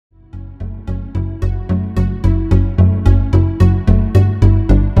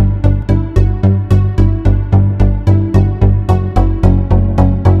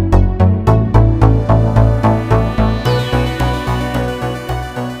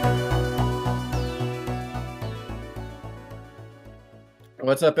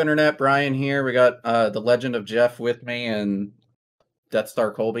What's up, Internet? Brian here. We got the Legend of Jeff with me and Death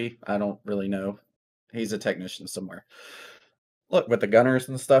Star Colby. I don't really know. He's a technician somewhere. Look, with the gunners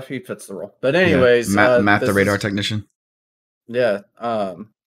and stuff, he fits the role. But Yeah, anyways, Matt the this radar is technician. yeah.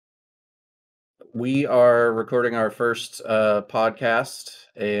 We are recording our first podcast,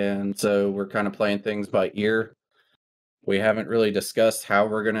 and so we're kind of playing things by ear. We haven't really discussed how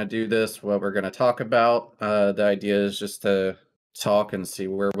we're going to do this, what we're going to talk about. The idea is just to talk and see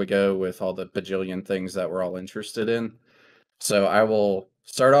where we go with all the bajillion things that we're all interested in. So I will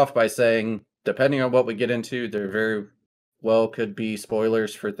start off by saying, depending on what we get into, there very well could be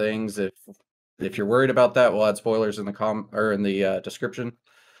spoilers for things. If you're worried about that, we'll add spoilers in the description.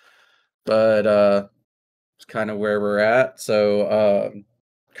 But it's kind of where we're at. So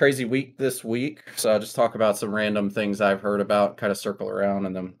crazy week this week. So I'll just talk about some random things I've heard about, kind of circle around,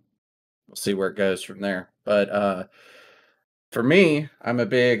 and then we'll see where it goes from there. But for me, I'm a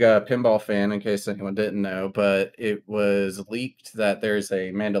big pinball fan, in case anyone didn't know, but it was leaked that there's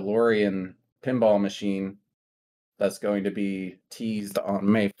a Mandalorian pinball machine that's going to be teased on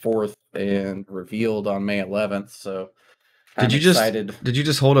May 4th and revealed on May 11th. So I'm excited. Did you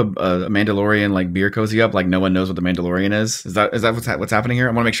just hold a Mandalorian like beer cozy up like no one knows what the Mandalorian is? Is that what's happening here?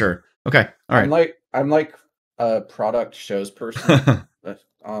 I want to make sure. Okay, all right. I'm like a product shows person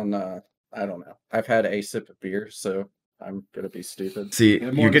on I don't know. I've had a sip of beer, so I'm gonna be stupid. See, Get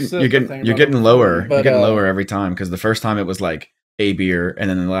you're more getting sip, I think, you're about getting over lower. 40. You're But getting lower every time because the first time it was like a beer, and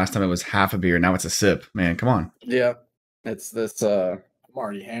then the last time it was half a beer. Now it's a sip. Man, come on. yeah, it's this I'm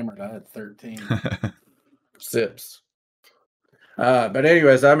already hammered. I had 13. sips. But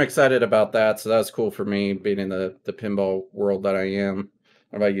anyways, I'm excited about that. So that's cool for me being in the pinball world that I am.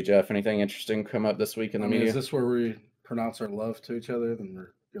 What about you, Jeff? Anything interesting come up this week in the media? Is this where we pronounce our love to each other? Then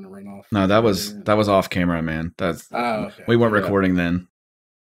we're gonna run off. No, that was off camera, man. Okay. We weren't Yeah. recording then.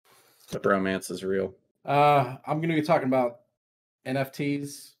 The bromance is real. I'm gonna be talking about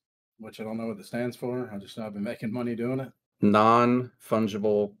NFTs, which I don't know what it stands for. I just know I've been making money doing it.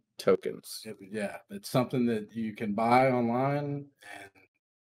 Non-fungible tokens. Yeah, it's something that you can buy online, and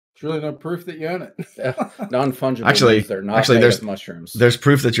there's really no proof that you own it. Yeah. Non-fungible Actually- means they're not actually, made there's- of mushrooms. There's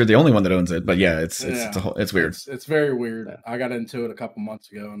proof that you're the only one that owns it, but yeah, it's weird. It's very weird. Yeah. I got into it a couple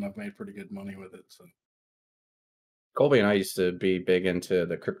months ago, and I've made pretty good money with it. So Colby and I used to be big into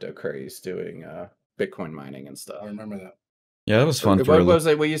the crypto craze, doing Bitcoin mining and stuff. I remember that. Yeah, that was fun. What was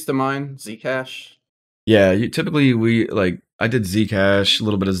it we used to mine? Zcash? Yeah, typically I did Zcash, a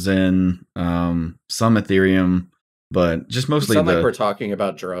little bit of Zen, some Ethereum, but just mostly Sound like we're talking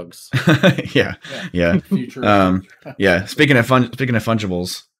about drugs. yeah. Future. Yeah. Speaking of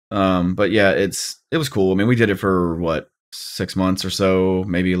fungibles, but yeah, it was cool. I mean, we did it for what, 6 months or so,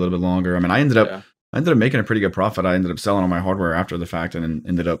 maybe a little bit longer. I mean, I ended up making a pretty good profit. I ended up selling all my hardware after the fact and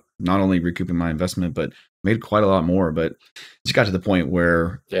ended up not only recouping my investment, but made quite a lot more. But just got to the point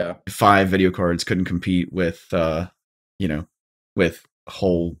where 5 video cards couldn't compete with, with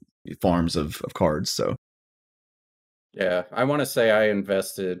whole farms of cards. So. Yeah, I want to say I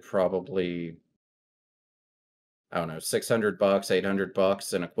invested probably, I don't know, $600,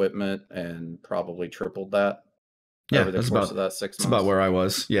 $800 in equipment and probably tripled that over the course of that 6 months. That's about where I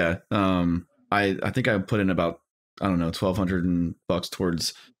was. Yeah. I think I put in about, I don't know, $1,200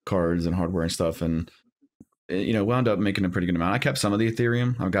 towards cards and hardware and stuff, and wound up making a pretty good amount. I kept some of the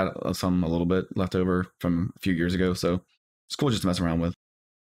Ethereum. I've got a little bit left over from a few years ago, so it's cool just to mess around with.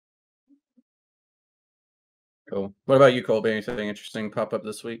 Cool. What about you, Colby? Anything interesting pop up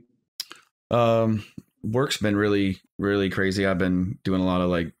this week? Work's been really, really crazy. I've been doing a lot of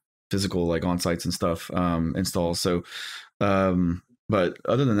like physical, like on sites and stuff, installs. So, but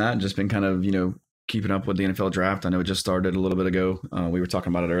other than that, just been kind of, keeping up with the NFL draft. I know it just started a little bit ago. We were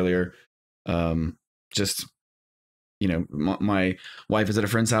talking about it earlier. Just, my wife is at a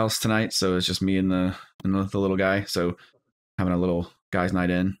friend's house tonight, so it's just me and the little guy. So having a little guys' night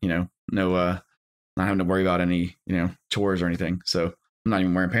in, not having to worry about any, chores or anything. So I'm not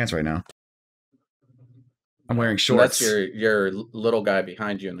even wearing pants right now. I'm wearing shorts. And that's your little guy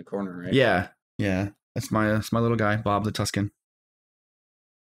behind you in the corner, right? Yeah. That's my little guy, Bob the Tuscan.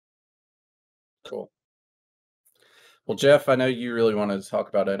 Cool. Well, Jeff, I know you really wanted to talk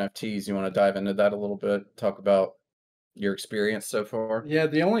about NFTs. You want to dive into that a little bit? Talk about your experience so far? Yeah,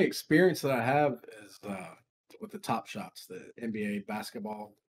 the only experience that I have is with the Top Shots, the NBA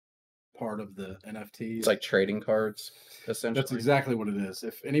basketball part of the NFTs. It's like trading cards, essentially. That's exactly what it is.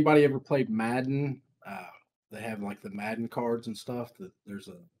 If anybody ever played Madden, they have like the Madden cards and stuff. There's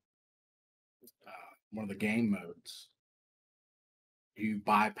one of the game modes. You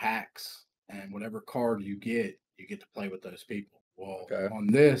buy packs, and whatever card you get to play with those people. Well, Okay. on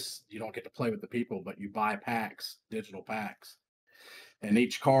this, you don't get to play with the people, but you buy packs, digital packs, and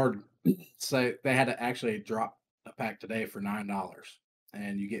each card. Say they had to actually drop a pack today for $9,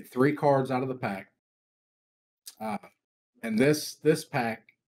 and you get 3 cards out of the pack. Uh, and this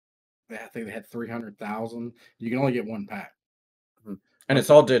pack, I think they had 300,000. You can only get 1 pack. And But it's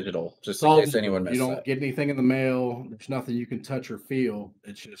all digital, it's just in all case anyone digital. You missed don't that. get anything in the mail. There's nothing you can touch or feel.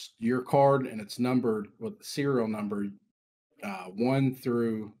 It's just your card, and it's numbered with the serial number, 1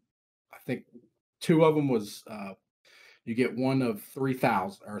 through, I think 2 of them was, you get one of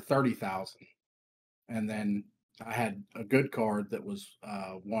 3,000 or 30,000, and then I had a good card that was,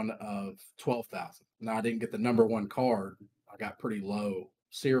 one of 12,000. Now I didn't get the number 1 card. I got pretty low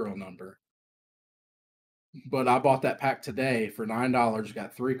serial number, but I bought that pack today for $9.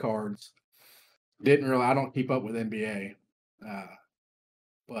 Got 3 cards. Didn't really. I don't keep up with NBA,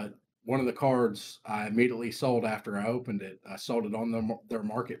 but one of the cards I immediately sold after I opened it. I sold it on their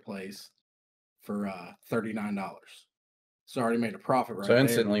marketplace for $39. So I already made a profit So right there.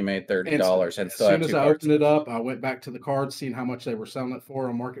 instantly made Instantly. $30 and As still have soon as 2 I cards. opened it up, I went back to the cards, seeing how much they were selling it for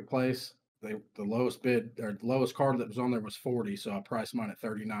on marketplace. The lowest bid or the lowest card that was on there was 40, so I priced mine at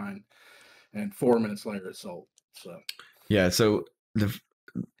 39, and 4 minutes later it sold. So Yeah, so the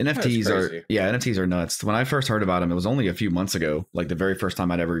NFTs are crazy. NFTs are nuts. When I first heard about them, it was only a few months ago, like the very first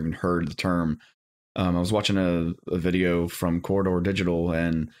time I'd ever even heard the term. I was watching a video from Corridor Digital,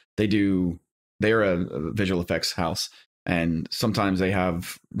 and they're a visual effects house, and sometimes they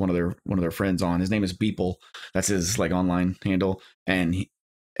have one of their friends on. His name is Beeple. That's his like online handle, and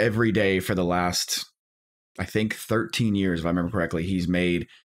every day for the last, I think, 13 years, if I remember correctly, he's made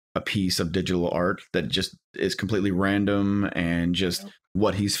a piece of digital art that just is completely random and just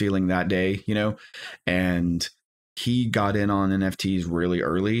what he's feeling that day, and he got in on NFTs really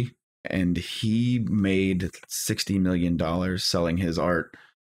early, and he made $60 million selling his art,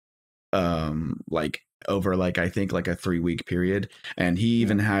 like over like I think like a 3-week period. And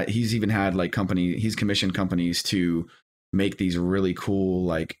he's even had like he's commissioned companies to make these really cool,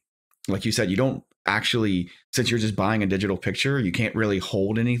 like you said, you don't actually, since you're just buying a digital picture, you can't really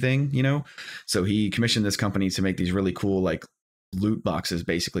hold anything, so he commissioned this company to make these really cool like loot boxes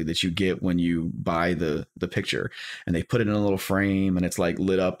basically that you get when you buy the picture, and they put it in a little frame, and it's like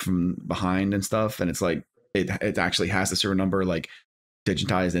lit up from behind and stuff, and it's like it actually has the serial number like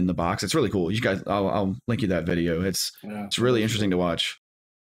digitized in the box. It's really cool. You guys, I'll link you that video. It's really interesting to watch.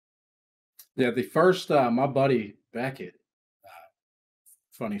 Yeah, the first my buddy Beckett,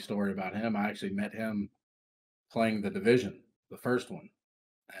 funny story about him. I actually met him playing the division, the first one,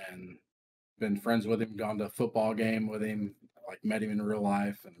 and been friends with him, gone to a football game with him, like met him in real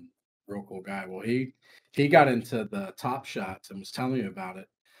life, and real cool guy. Well, he got into the Top Shots and was telling me about it,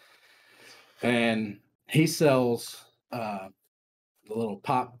 and he sells the little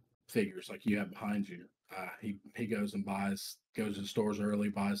pop figures like you have behind you. He goes and goes to stores early,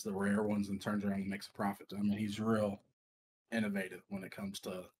 buys the rare ones, and turns around and makes a profit. I mean, he's real innovative when it comes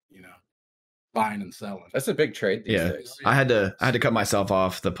to buying and selling. That's a big trade these days. I had to cut myself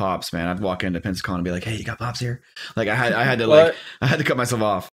off the pops, man. I'd walk into Pensacon and be like, "Hey, you got pops here?" Like I had to I had to cut myself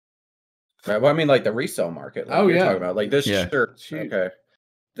off. Right, well, I mean, like the resale market. Like you're talking about, like this shirt. Okay,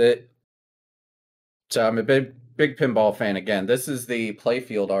 so I'm a big pinball fan. Again, this is the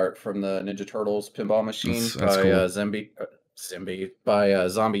playfield art from the Ninja Turtles pinball machine That's by cool. Zombie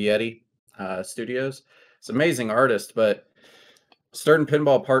Yeti Studios. It's an amazing artist, but Stern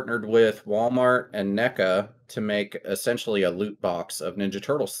Pinball partnered with Walmart and NECA to make essentially a loot box of Ninja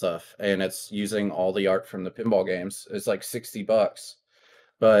Turtle stuff, and it's using all the art from the pinball games. It's like $60,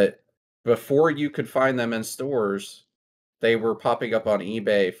 but before you could find them in stores, they were popping up on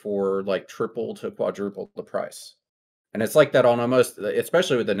eBay for like triple to quadruple the price. And it's like that on almost,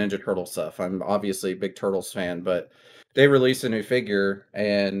 especially with the Ninja Turtle stuff. I'm obviously a big Turtles fan, but they release a new figure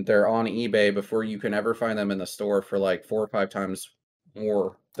and they're on eBay before you can ever find them in the store for like 4 or 5 times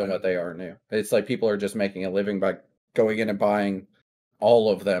more than what they are new. It's like people are just making a living by going in and buying all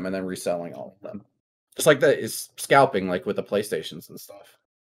of them and then reselling all of them. Just like that is scalping, like with the PlayStations and stuff.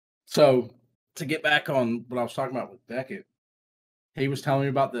 So to get back on what I was talking about with Beckett, he was telling me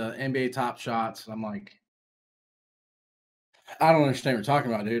about the NBA Top Shots. I'm like, I don't understand what you're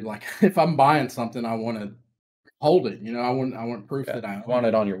talking about, dude. Like, if I'm buying something, I want to hold it. I want proof that I want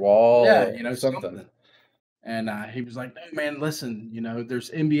it on your wall. Yeah, something. And he was like, "No, man, listen. There's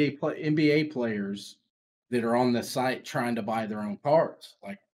NBA players that are on the site trying to buy their own cards.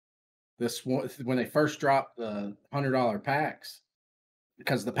 Like this one, when they first dropped the $100 packs,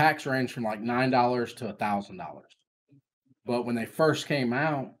 because the packs range from like $9 to $1,000. But when they first came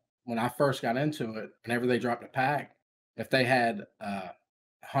out, when I first got into it, whenever they dropped a pack, if they had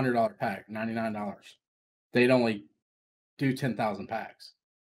 $100 pack, $99, they'd only do 10,000 packs.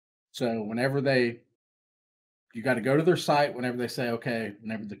 So whenever you got to go to their site whenever they say, okay,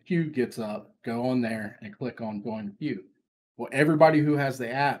 whenever the queue gets up, go on there and click on join the queue. Well, everybody who has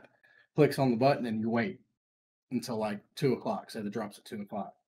the app clicks on the button and you wait until like 2 o'clock. Say the drops at 2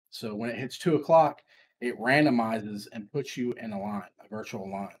 o'clock. So when it hits 2 o'clock, it randomizes and puts you in a line, a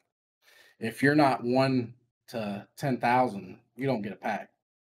virtual line. If you're not 1 to 10,000, you don't get a pack.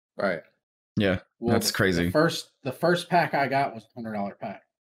 Right. Yeah. Well, that's crazy. The first pack I got was $100 pack,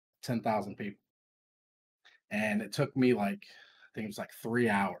 10,000 people. And it took me like, I think it was like 3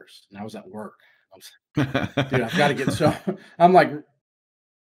 hours. And I was at work. I was like, dude, I've got to get so I'm like,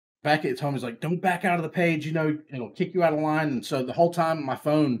 Beckett told me, he's like, don't back out of the page, it'll kick you out of line. And so the whole time my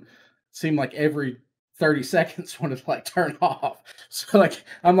phone seemed like every 30 seconds wanted to like turn off. So like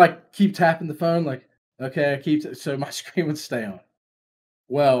I'm like keep tapping the phone, like, okay, so my screen would stay on.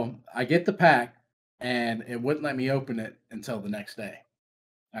 Well, I get the pack and it wouldn't let me open it until the next day.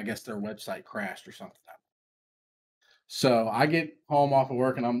 I guess their website crashed or something. So I get home off of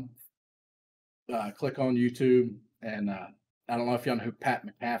work and I'm click on YouTube and I don't know if y'all know who Pat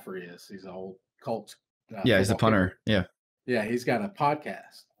McCaffrey is. He's an old Colts. Yeah, he's a punter. Kicker. Yeah, he's got a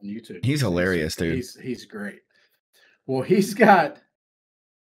podcast on YouTube. He's hilarious, dude. He's great. Well, he's got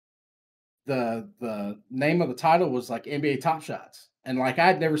the name of the title was like NBA Top Shots, and like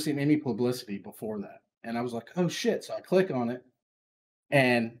I'd never seen any publicity before that, and I was like, oh shit! So I click on it,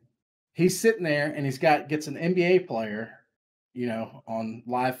 and he's sitting there, and gets an NBA player, on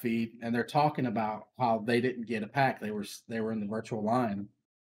live feed, and they're talking about how they didn't get a pack. They were in the virtual line.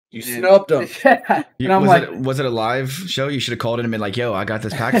 You snubbed them. Yeah. And I'm was it a live show? You should have called in and been like, yo, I got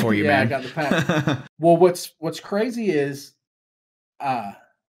this pack for you, yeah, man. I got the pack. Well, what's crazy is I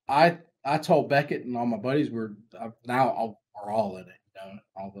told Beckett and all my buddies we're all in it,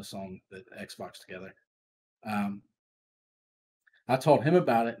 all of us on the Xbox together. I told him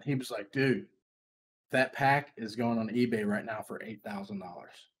about it. He was like, dude, that pack is going on eBay right now for $8,000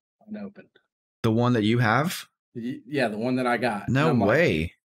 unopened. The one that you have? Yeah, the one that I got. No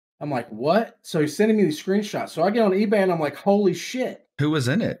way. I'm like, what? So he's sending me these screenshots. So I get on eBay and I'm like, holy shit. Who was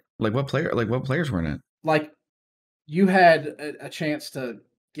in it? Like what players were in it? Like you had a chance to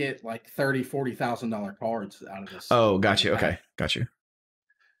get like $30,000-$40,000 cards out of this. Oh, got you. Okay, got you.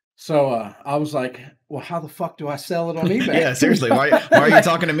 So I was like, well, how the fuck do I sell it on eBay? Yeah, seriously. Why are you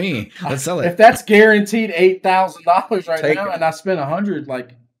talking to me? Let's sell it. If that's guaranteed $8,000 right now, and I spent $100,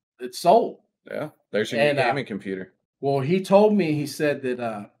 like it's sold. Yeah, there's your gaming computer. Well, he told me, he said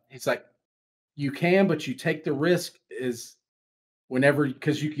that he's like, you can, but you take the risk is whenever,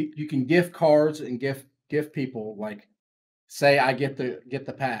 because you can gift cards and gift people, like say I get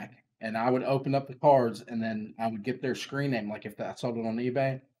the pack and I would open up the cards and then I would get their screen name. Like if I sold it on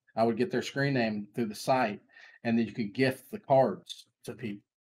eBay, I would get their screen name through the site and then you could gift the cards to people.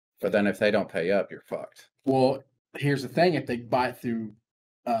 But then if they don't pay up, you're fucked. Well, here's the thing. If they buy it through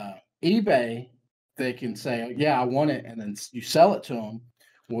eBay, they can say, yeah, I want it. And then you sell it to them.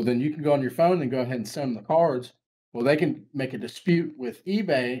 Well, then you can go on your phone and go ahead and send them the cards. Well, they can make a dispute with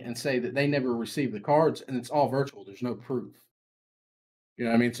eBay and say that they never received the cards and it's all virtual. There's no proof. You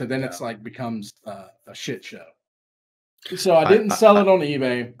know what I mean? So then it's like becomes a shit show. So I didn't sell it on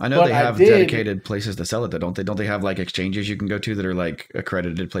eBay. I know they have dedicated places to sell it, though, don't they? Don't they have like exchanges you can go to that are like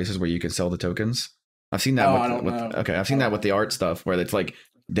accredited places where you can sell the tokens? I've seen that. I've seen that with the art stuff where it's like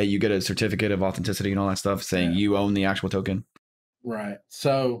that you get a certificate of authenticity and all that stuff saying you own the actual token. Right.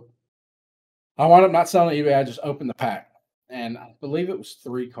 So I wound up not selling eBay. I just opened the pack, and I believe it was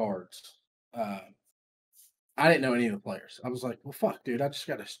 3 cards. I didn't know any of the players. I was like, well, fuck, dude, I just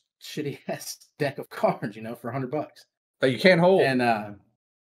got a shitty ass deck of cards, for $100. But you can't hold. And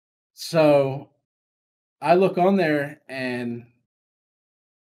so I look on there and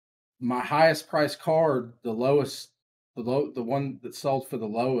my highest price card, the one that sold for the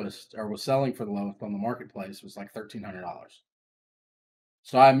lowest or was selling for the lowest on the marketplace was like $1,300.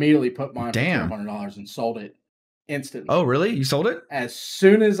 So I immediately put mine for $1,200 and sold it instantly. Oh, really? You sold it? As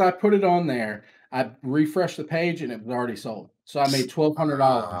soon as I put it on there, I refreshed the page and it was already sold. So I made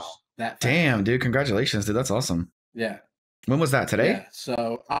 $1,200 that fast. Damn, dude. Congratulations, dude. That's awesome. Yeah. When was that? Today? Yeah.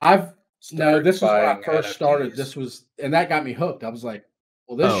 So this was when I first started. And that got me hooked. I was like,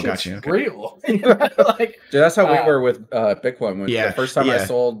 well, this shit's real. Dude, that's how we were with Bitcoin. The first time I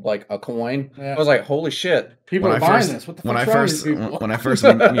sold like a coin, I was like, holy shit. People are buying this. What the fuck wrong with people? When I first,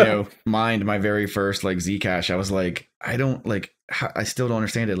 mined my very first like Zcash, I was like, I still don't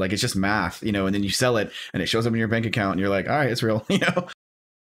understand it. Like, it's just math, and then you sell it and it shows up in your bank account and you're like, all right, it's real,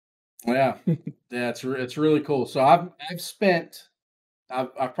 Yeah, yeah, it's really cool. So I've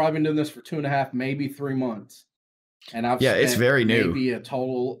probably been doing this for 2.5, maybe 3 months, and I've Yeah, it's spent very new. maybe a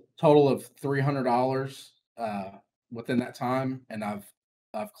total of $300 within that time, and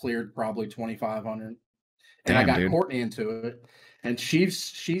I've cleared probably 2,500. And I Damn, got dude. Courtney into it, and she's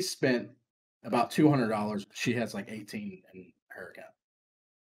spent about $200. She has like 18 in her account.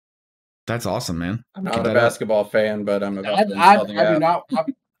 That's awesome, man. I'm Keep not a that up. basketball fan, but I'm about to install the I do app. not.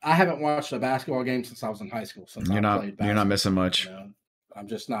 I haven't watched a basketball game since I was in high school. Since I played basketball, You're not missing much. You know, I'm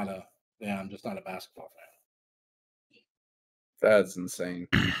just not a basketball fan. That's insane.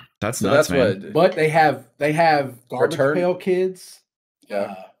 That's So nuts, that's man. what. But they have Garbage Return? Pail Kids,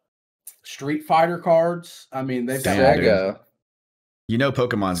 Yeah. Street Fighter cards. I mean, they've got Damn, all dude. Sega. You know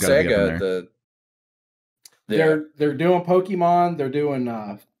Pokemon's got to be up in there. They're doing Pokemon. They're doing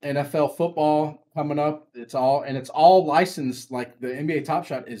NFL football coming up. It's all licensed. Like the NBA Top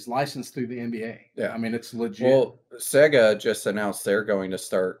Shot is licensed through the NBA. Yeah. I mean, it's legit. Well, Sega just announced they're going to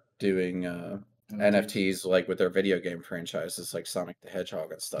start doing NFTs like with their video game franchises like Sonic the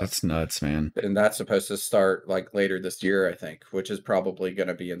Hedgehog and stuff. That's nuts, man. And that's supposed to start like later this year, I think, which is probably going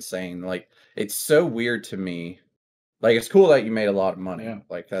to be insane. Like, it's so weird to me. Like, it's cool that you made a lot of money. Yeah.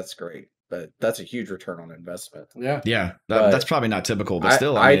 Like, that's great. But that's a huge return on investment. Yeah. Yeah, But that's probably not typical, but I-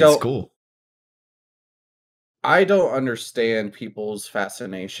 still, I I mean, don't- it's cool. I don't understand people's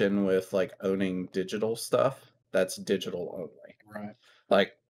fascination with like owning digital stuff that's digital only. Right.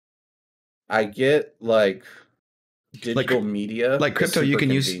 Like, I get like digital media, Like is crypto, you super can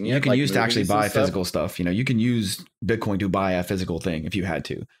use convenient, like to actually movies and buy stuff. physical stuff. You know, you can use Bitcoin to buy a physical thing if you had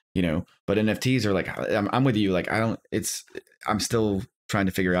to. You know, but NFTs are like, I'm with you. Like, I'm still trying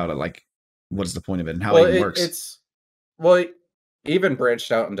to figure out like what is the point of it and how it even works. It even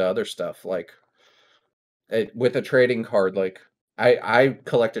branched out into other stuff like with a trading card. Like I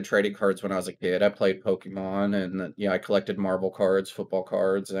collected trading cards when I was a kid. I played Pokemon and I collected Marvel cards, football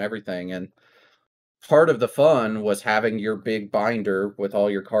cards, and everything. And part of the fun was having your big binder with all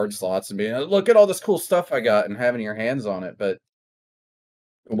your card slots and being, look at all this cool stuff I got and having your hands on it. But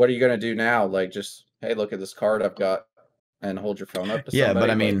what are you going to do now? Like, just, hey, look at this card I've got and hold your phone up to Yeah, somebody.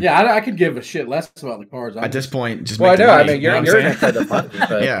 but I mean, Yeah, I could give a shit less about the cards. at this point, just well, I make the know. I money, mean, you know you're what I'm in it for the money.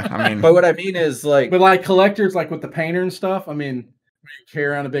 But, yeah, I mean, but what I mean is like, but like collectors, like with the painter and stuff. I mean, you carry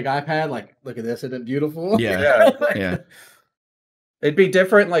around a big iPad. Like, look at this, isn't it beautiful? yeah, Like, yeah. it'd be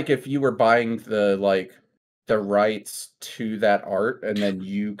different like if you were buying the rights to that art and then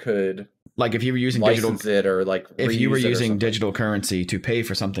you could Like if you were using digital, license it or like if you were reuse it or using something. digital currency to pay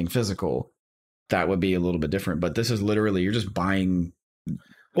for something physical, that would be a little bit different. But this is literally you're just buying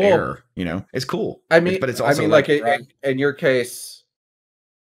air. You know, it's cool. I mean, but it's also like right. in your case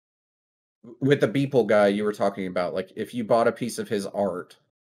with the Beeple guy you were talking about, like if you bought a piece of his art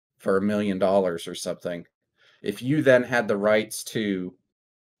for $1 million or something, if you then had the rights to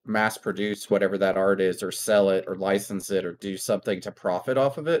mass produce whatever that art is or sell it or license it or do something to profit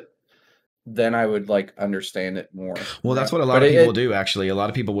off of it, then I would like understand it more. Well, that's what a lot of people do. Actually, a lot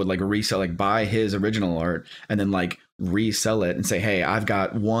of people would like resell, like buy his original art and then like resell it and say, "Hey, I've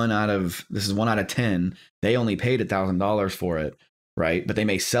got one out of 10. They only paid $1,000 for it, right? But they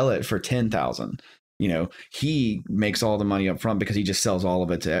may sell it for 10,000. You know, he makes all the money up front because he just sells all of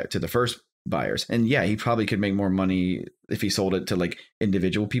it to the first buyers. And yeah, he probably could make more money if he sold it to like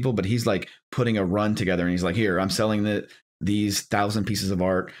individual people. But he's like putting a run together, and he's like, "Here, I'm selling these 1,000 pieces of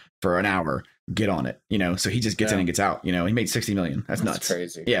art for an hour. Get on it." You know, so he just gets in and gets out. You know, he made 60 million. That's nuts.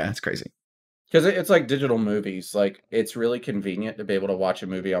 Crazy. Yeah, it's crazy. Because it's like digital movies. Like it's really convenient to be able to watch a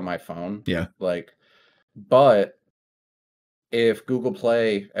movie on my phone. Yeah. Like, but if Google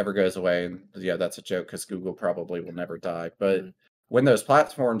Play ever goes away, and yeah, that's a joke because Google probably will never die. But when those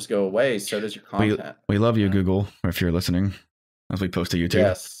platforms go away, so does your content. We love you, Google, if you're listening, as we post to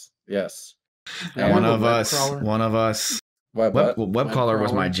YouTube. Yes. One of us. Web crawler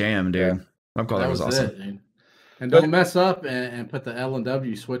was my jam, dude. Yeah. Web crawler was awesome. It, dude. And don't mess up and put the L and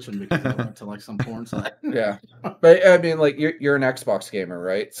W switching because I went to like some porn site. Yeah, but I mean, like you're an Xbox gamer,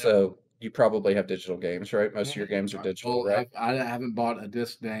 right? So you probably have digital games, right? Most of your games are digital, right? I haven't bought a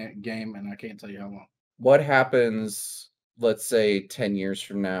disc game, and I can't tell you how long. What happens? Let's say 10 years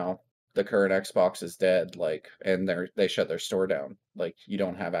from now, the current Xbox is dead, like, and they shut their store down. Like, you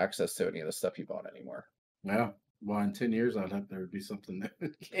don't have access to any of the stuff you bought anymore. Yeah. Well, in 10 years, I'd hope there would be something that.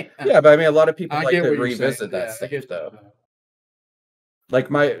 Yeah, but I mean, a lot of people like to revisit that stuff, though. Like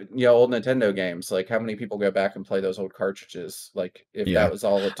my old Nintendo games, like how many people go back and play those old cartridges? Like if that was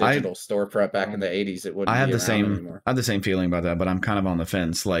all a digital storefront back in the 80s, it wouldn't be around anymore. I have the same feeling about that, but I'm kind of on the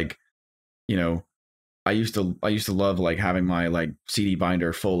fence. Like, you know, I used to love like having my like CD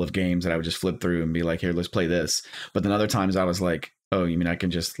binder full of games that I would just flip through and be like, here, let's play this. But then other times I was like, oh, you mean I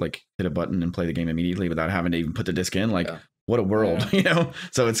can just like hit a button and play the game immediately without having to even put the disc in? Like, what a world, you know?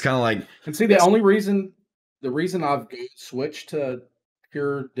 So it's kind of like, and see, the reason I've switched to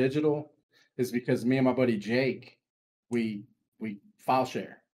pure digital is because me and my buddy Jake, we file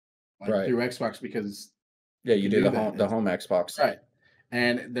share like through Xbox because you do the home Xbox, right,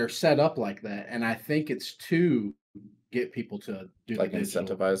 and they're set up like that, and I think it's to get people to do like the digital.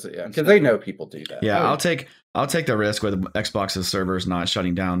 incentivize it, because they know people do that. Yeah, I'll take the risk with Xbox's servers not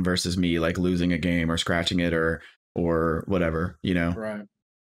shutting down versus me like losing a game or scratching it or whatever, you know. Right.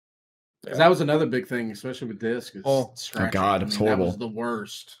 Because that was another big thing, especially with disc. Oh God, it's horrible. That was the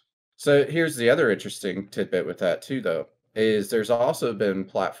worst. So here's the other interesting tidbit with that too, though, is there's also been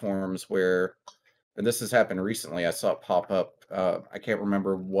platforms where, and this has happened recently, I saw it pop up. I can't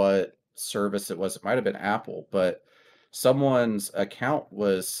remember what service it was. It might have been Apple, but someone's account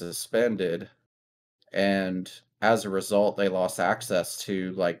was suspended, and as a result, they lost access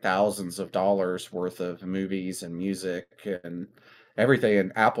to like thousands of dollars worth of movies and music and everything.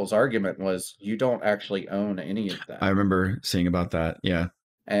 And Apple's argument was, you don't actually own any of that. I remember seeing about that. Yeah.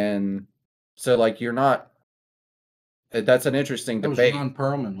 And so, like, you're not. That's an interesting debate. That was Ron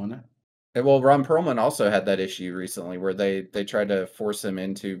Perlman, wasn't it? And, well, Ron Perlman also had that issue recently where they tried to force him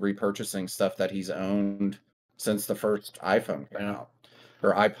into repurchasing stuff that he's owned since the first iPhone came out,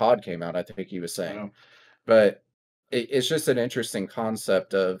 or iPod came out, I think he was saying. But it's just an interesting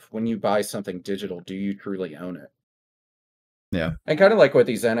concept of, when you buy something digital, do you truly own it? Yeah. And kind of like with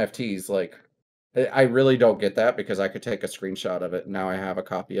these NFTs, like, I really don't get that, because I could take a screenshot of it and now I have a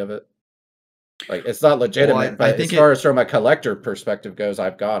copy of it. Like, it's not legitimate, but as far as from a collector perspective goes,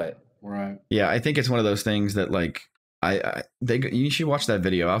 I've got it. Right. Yeah, I think it's one of those things that like you should watch that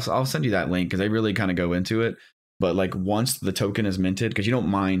video. I'll send you that link because they really kind of go into it. But like once the token is minted, because you don't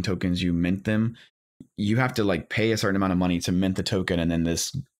mine tokens, you mint them. You have to like pay a certain amount of money to mint the token, and then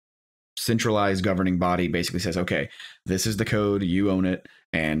this centralized governing body basically says, okay, this is the code, you own it,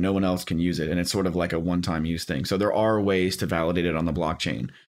 and no one else can use it. And it's sort of like a one-time use thing. So there are ways to validate it on the blockchain.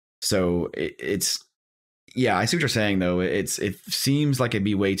 So it's yeah, I see what you're saying though. It seems like it'd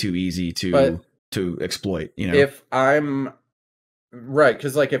be way too easy to exploit, you know. If I'm right,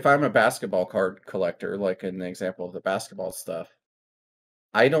 because like if I'm a basketball card collector, like in the example of the basketball stuff,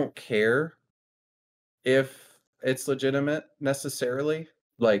 I don't care if it's legitimate necessarily.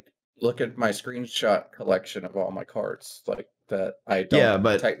 Like, look at my screenshot collection of all my cards, like that I don't. Yeah,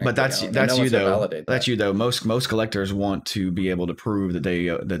 but that's you though. That's you though. Most collectors want to be able to prove that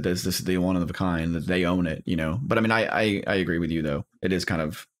this is the one of a kind, that they own it, you know. But I mean, I agree with you though. It is kind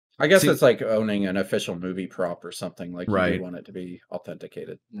of. I guess it's like owning an official movie prop or something. Like, you do want it to be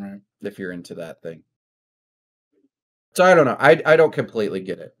authenticated, right? If you're into that thing. So I don't know. I don't completely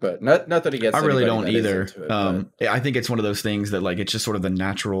get it, but not that he gets. I really don't either. I think it's one of those things that like it's just sort of the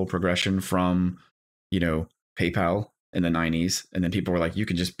natural progression from, you know, PayPal in the 90s, and then people were like, you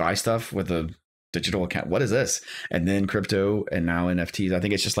can just buy stuff with a digital account. What is this? And then crypto, and now NFTs. I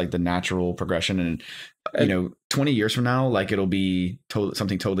think it's just like the natural progression, and you know, 20 years from now, like it'll be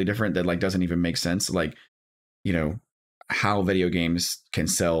something totally different that like doesn't even make sense. Like, you know, how video games can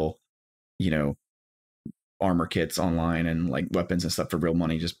sell, you know, armor kits online and like weapons and stuff for real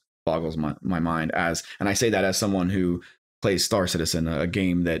money just boggles my mind. And I say that as someone who plays Star Citizen, a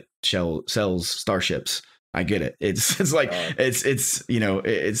game that sells starships. I get it. It's like it's you know,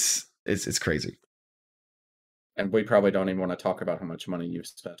 it's crazy. And we probably don't even want to talk about how much money you've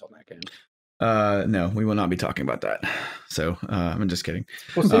spent on that game. No, we will not be talking about that. So I'm just kidding.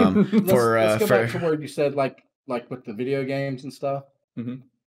 Well, see, let's go back to where you said like with the video games and stuff. Mm-hmm.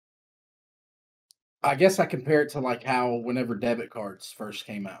 I guess I compare it to like how whenever debit cards first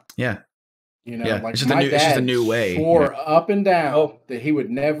came out. Yeah. You know, yeah. like it's just a new way. Swore up and down that he would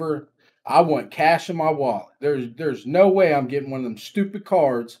never. I want cash in my wallet. There's no way I'm getting one of them stupid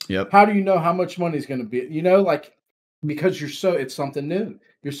cards. Yep. How do you know how much money is going to be? You know, like because it's something new.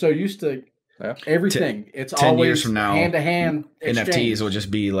 You're so used to everything. It's 10 always years from now, hand-to-hand exchange. NFTs will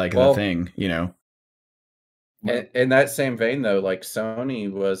just be like the thing, you know. In that same vein, though, like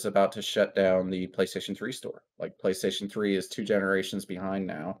Sony was about to shut down the PlayStation 3 store. Like PlayStation 3 is 2 generations behind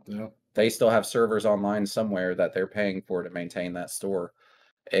now. Yeah. They still have servers online somewhere that they're paying for to maintain that store.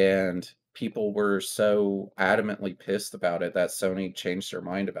 And people were so adamantly pissed about it that Sony changed their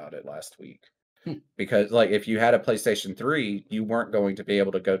mind about it last week. Because like if you had a PlayStation 3, you weren't going to be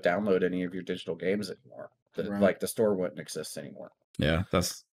able to go download any of your digital games anymore. Like the store wouldn't exist anymore. Yeah,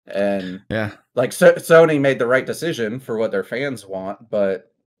 and yeah, like Sony made the right decision for what their fans want,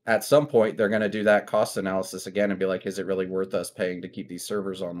 but at some point they're going to do that cost analysis again and be like, is it really worth us paying to keep these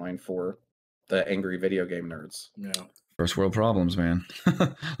servers online for the angry video game nerds? Yeah. First world problems, man. Like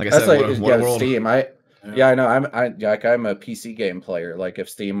I That's said, like, what a world. Steam. Yeah, I know. I'm a PC game player. Like if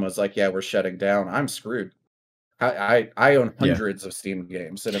Steam was like, yeah, we're shutting down, I'm screwed. I own hundreds of Steam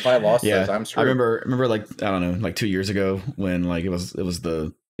games, and if I lost those, I'm I screwed. remember like, I don't know, like 2 years ago when like it was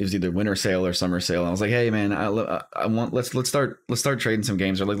either winter sale or summer sale. And I was like, hey man, I want let's start trading some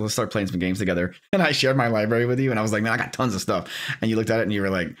games, or like let's start playing some games together. And I shared my library with you, and I was like, man, I got tons of stuff. And you looked at it and you were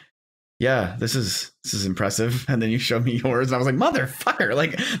like, yeah, this is impressive. And then you showed me yours, and I was like, motherfucker,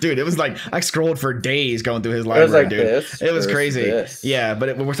 like, dude, it was like I scrolled for days going through his library. It was like dude. It was crazy. Yeah,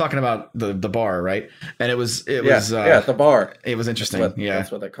 but we're talking about the bar, right? And it was the bar. It was interesting.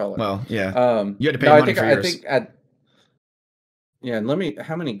 That's what they call it. Well, yeah. You had to pay money for yours.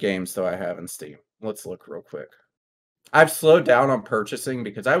 How many games do I have in Steam? Let's look real quick. I've slowed down on purchasing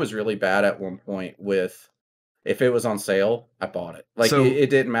because I was really bad at one point with, if it was on sale, I bought it. Like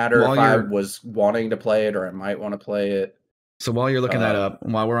it didn't matter if I was wanting to play it or I might want to play it. So while you're looking that up,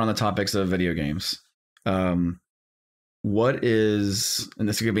 while we're on the topics of video games, what is, and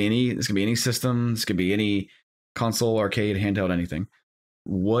this could be any system, this could be any console, arcade, handheld, anything.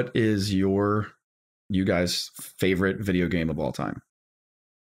 What is you guys' favorite video game of all time?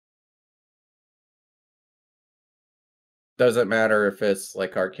 Doesn't matter if it's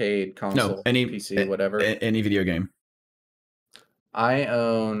like arcade, console, any PC, whatever. Any video game. I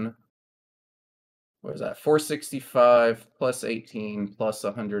own, what is that? 465 plus 18 plus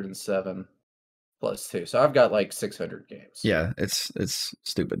 107 plus 2. So I've got like 600 games. Yeah, it's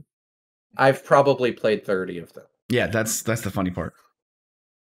stupid. I've probably played 30 of them. Yeah, that's the funny part.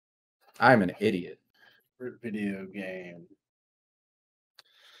 I'm an idiot. Video game.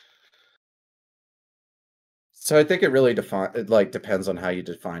 So I think it really depends on how you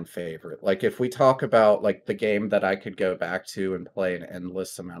define favorite. Like if we talk about like the game that I could go back to and play an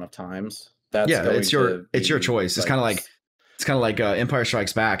endless amount of times, it's your choice. It's kind of like Empire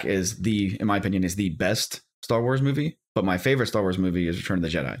Strikes Back in my opinion, is the best Star Wars movie. But my favorite Star Wars movie is Return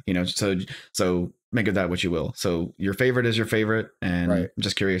of the Jedi. You know, so make of that what you will. So your favorite is your favorite, and I'm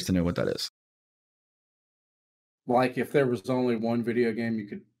just curious to know what that is. Like if there was only one video game you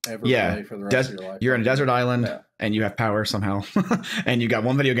could ever play for the rest of your life. You're on a desert island and you have power somehow, and you got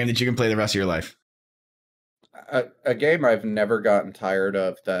one video game that you can play the rest of your life. A game I've never gotten tired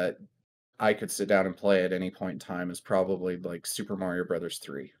of that I could sit down and play at any point in time is probably like Super Mario Brothers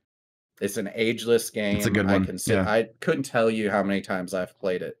 3. It's an ageless game. It's a good one. I couldn't tell you how many times I've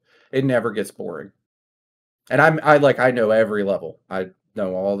played it. It never gets boring. And I know every level. I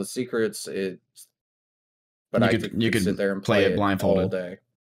know all the secrets. But you could sit there and play it blindfolded all day.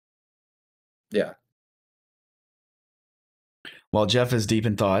 Yeah. Well, Jeff is deep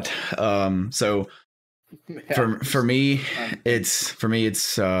in thought. So for me, it's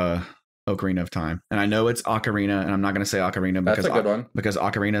Ocarina of Time, and I know it's Ocarina, and I'm not going to say Ocarina because that's a good one. Because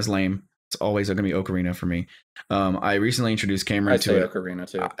Ocarina is lame. It's always going to be Ocarina for me. I recently introduced Cameron to it. Ocarina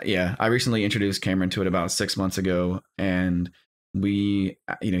too. I recently introduced Cameron to it about 6 months ago, and we,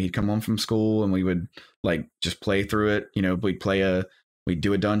 he'd come home from school and we would like just play through it. We'd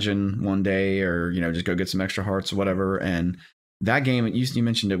do a dungeon one day, or just go get some extra hearts or whatever. And that game, you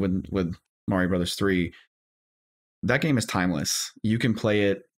mentioned it with Mario Brothers 3. That game is timeless. You can play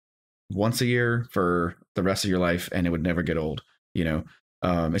it once a year for the rest of your life, and it would never get old.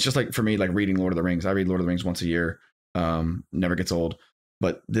 It's just like for me, like reading Lord of the Rings. I read Lord of the Rings once a year, never gets old.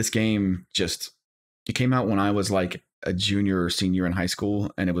 But this game it came out when I was like a junior or senior in high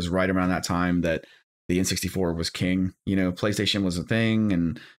school, and it was right around that time that the N64 was king. PlayStation was a thing,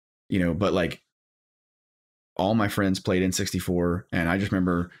 and but like all my friends played N64, and I just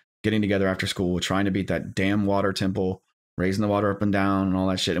remember getting together after school, trying to beat that damn water temple, raising the water up and down and all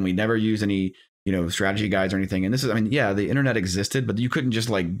that shit. And we never used any, strategy guides or anything. And the internet existed, but you couldn't just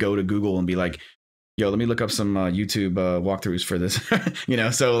like go to Google and be like, yo, let me look up some YouTube walkthroughs for this,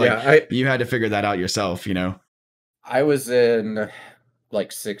 So like you had to figure that out yourself, I was in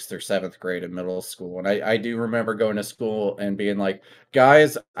like 6th or 7th grade in middle school, and I do remember going to school and being like,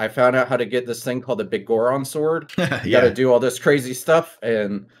 guys, I found out how to get this thing called the Big Goron sword. You got to do all this crazy stuff,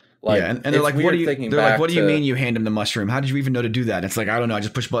 and like, and they're like, what do you mean you hand him the mushroom? How did you even know to do that? It's like, I don't know, I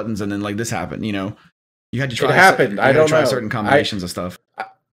just push buttons and then like this happened. You had to try. It happened. I don't know. Certain combinations of stuff.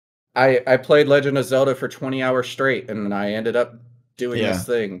 I played Legend of Zelda for 20 hours straight, and I ended up doing this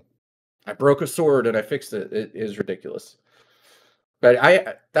thing. I broke a sword and I fixed it. It is ridiculous. But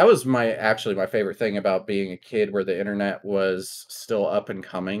that was my favorite thing about being a kid, where the internet was still up and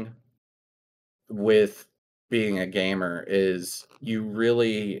coming, with being a gamer is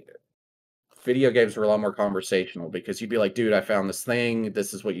video games were a lot more conversational because you'd be like, dude, I found this thing.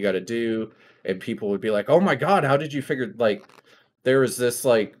 This is what you got to do. And people would be like, oh my God, how did you figure? Like, there was this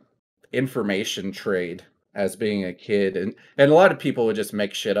like information trade as being a kid. And a lot of people would just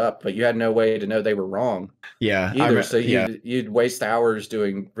make shit up, but you had no way to know they were wrong Yeah. either. So you'd waste hours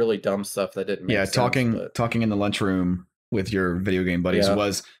doing really dumb stuff that didn't make sense. Talking in the lunchroom with your video game buddies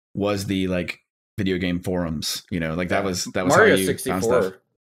was the like video game forums, you know, like that was Mario how you 64. found stuff.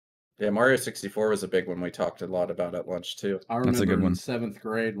 Yeah, Mario 64 was a big one we talked a lot about at lunch too. I remember That's a good one. in 7th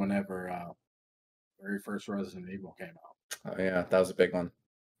grade whenever very first Resident Evil came out. Oh yeah, that was a big one.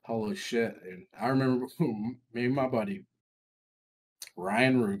 Holy shit. And I remember me and my buddy,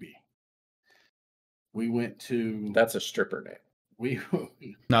 Ryan Ruby, we went to... That's a stripper name.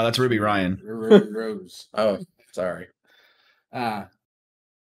 No, that's Ruby Ryan. Rose. Oh, sorry.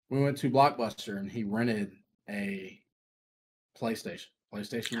 We went to Blockbuster and he rented a PlayStation 1.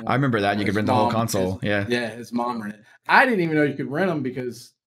 I remember that. You could rent the whole console. His mom rented it. I didn't even know you could rent them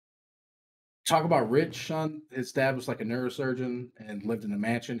because talk about rich, son. His dad was like a neurosurgeon and lived in a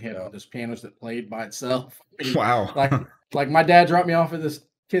mansion. He had all those pianos that played by itself. I mean, wow. like my dad dropped me off at this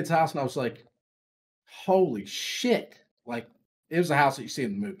kid's house and I was like, holy shit. Like it was a house that you see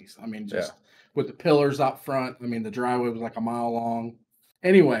in the movies. I mean, just with the pillars out front. I mean, the driveway was like a mile long.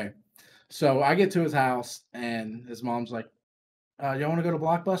 Anyway, so I get to his house and his mom's like, y'all want to go to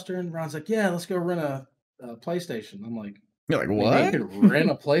Blockbuster? And Ron's like, yeah, let's go rent a PlayStation. I'm like, you're like, what? You could rent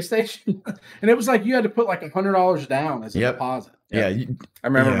a PlayStation? And it was like you had to put like $100 down as a deposit. Yeah. I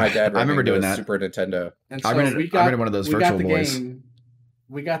remember my dad. I remember doing that. Super Nintendo. And so I rented one of those Virtual Boys.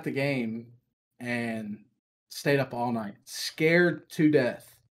 We got the game and stayed up all night, scared to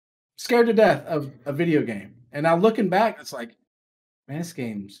death of a video game. And now looking back, it's like, man, this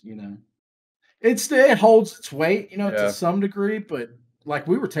game's, you know, it holds its weight, you know, to some degree, but like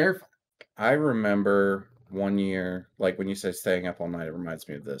we were terrified. I remember one year, like when you say staying up all night, it reminds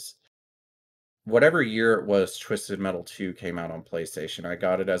me of this. Whatever year it was, Twisted Metal 2 came out on PlayStation. I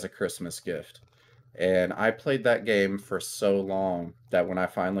got it as a Christmas gift. And I played that game for so long that when I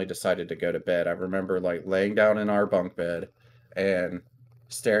finally decided to go to bed, I remember like laying down in our bunk bed and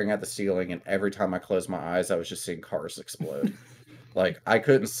staring at the ceiling. And every time I closed my eyes, I was just seeing cars explode. Like I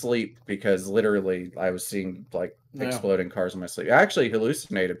couldn't sleep because literally I was seeing like exploding cars in my sleep. I actually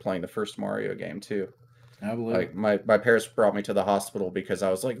hallucinated playing the first Mario game too. Like my parents brought me to the hospital because I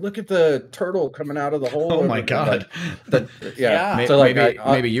was like, look at the turtle coming out of the hole. Oh my God. So like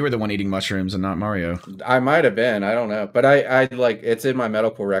maybe you were the one eating mushrooms and not Mario. I might have been. I don't know. But I like it's in my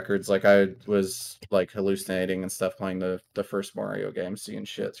medical records. Like I was like hallucinating and stuff playing the first Mario game, seeing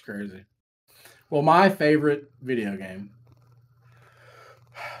shit. It's crazy. Well, my favorite video game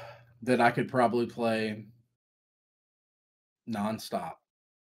that I could probably play nonstop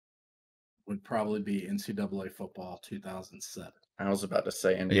would probably be NCAA football 2007. I was about to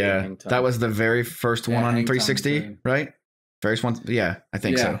say, that was the very first one on 360, right? First one, I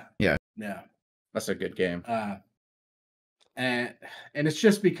think so. Yeah, that's a good game. And it's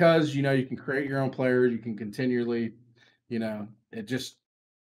just because you know you can create your own players, you can continually, you know, it just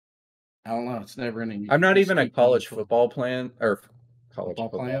I don't know, it's never ending. I'm not even a college football fan.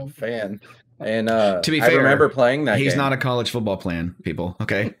 And to be fair, I remember playing that. He's not a college football plan, people.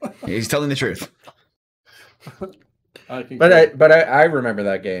 Okay, he's telling the truth. But I remember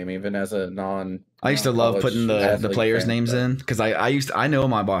that game even as a non. I used to love putting the players' names in because I know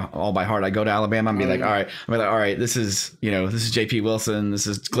them all by heart. I go to Alabama and be like, all right, this is JP Wilson, this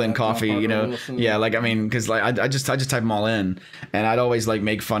is Glenn Coffey, you know, Wilson. Like I mean, because like I just type them all in, and I'd always like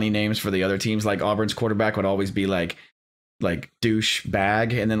make funny names for the other teams. Like Auburn's quarterback would always be like douche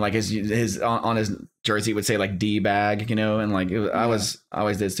bag, and then like his on his jersey would say like D bag, you know, and like I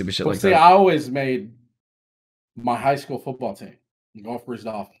always did stupid shit like that. I always made my high school football team, Gulf Breeze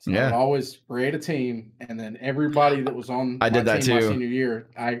Dolphins. I would always create a team, and then everybody that was on I did that too. My senior year,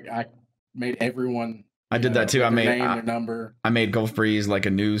 I made everyone. I did that too. I made their number. I made Gulf Breeze like a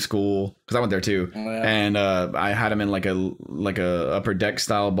new school because I went there too, and I had them in like a upper deck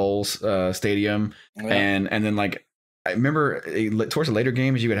style bowl stadium, and then like. I remember towards the later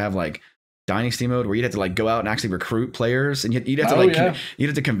games, you would have like dynasty mode where you'd have to like go out and actually recruit players, and you'd have to you'd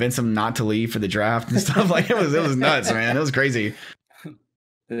have to convince them not to leave for the draft and stuff. Like it was nuts, man. It was crazy.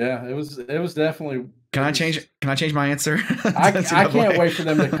 Yeah, it was definitely. Can I change my answer? I can't wait for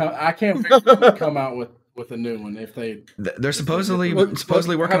them to come. I can't wait for them to come out with a new one if they're supposedly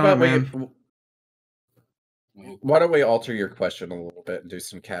working on it, man. Why don't we alter your question a little bit and do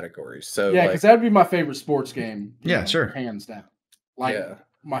some categories? So because that'd be my favorite sports game. Yeah, sure, hands down. Like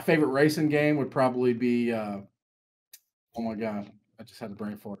my favorite racing game would probably be. Oh my god, I just had a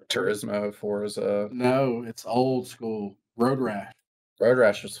brain fart. Turismo, Forza. No, it's old school. Road Rash. Road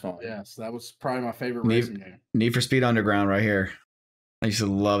Rash was fun. Yes, that was probably my favorite racing game. Need for Speed Underground right here. I used to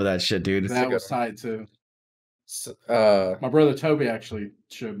love that shit, dude. That was tight too. My My brother Toby actually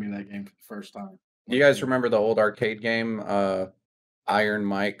showed me that game for the first time. You guys remember the old arcade game, Iron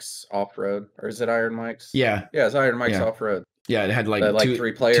Mike's Off Road, or is it Iron Mike's? Yeah, it's Iron Mike's Off Road. Yeah, it had like two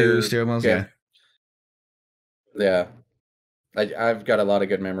 3-player steering wheels. Yeah. I've got a lot of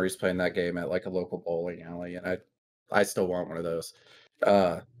good memories playing that game at like a local bowling alley, and I still want one of those.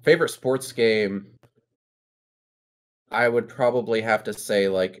 Favorite sports game, I would probably have to say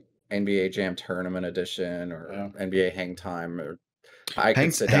like NBA Jam Tournament Edition or NBA Hang Time. Or I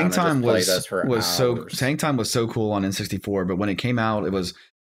could sit down and just play this for hours. Hang Time was so cool on N64, but when it came out, it was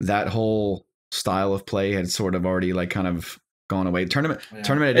that whole style of play had sort of already like kind of gone away. Tournament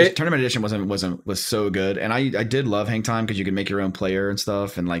Edition was so good, and I did love Hang Time because you could make your own player and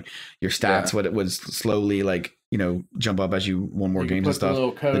stuff, and like your stats would slowly like jump up as you won more games and stuff.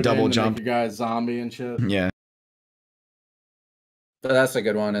 The double jump, you guys zombie and shit. Yeah, but that's a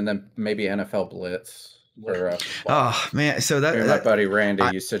good one, and then maybe NFL Blitz. Oh man, so that my buddy Randy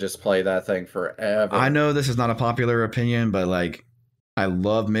used to just play that thing forever. I know this is not a popular opinion, but like I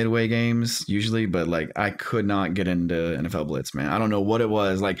love midway games usually, but like I could not get into NFL Blitz, man. I don't know what it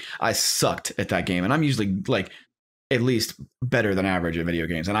was. Like I sucked at that game, and I'm usually like at least better than average at video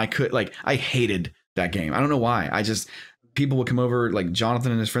games, and I hated that game. I don't know why. People would come over, like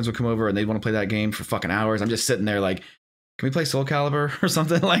Jonathan and his friends would come over, and they'd want to play that game for fucking hours. I'm just sitting there like, can we play Soul Calibur or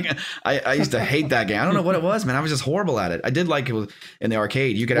something? Like I used to hate that game. I don't know what it was, man. I was just horrible at it. I did like it was in the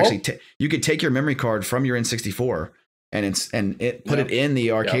arcade. You could actually you could take your memory card from your N64 and put it in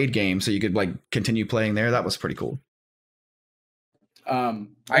the arcade game, so you could like continue playing there. That was pretty cool. I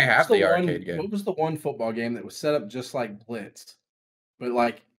have the arcade game. What was the one football game that was set up just like Blitz, but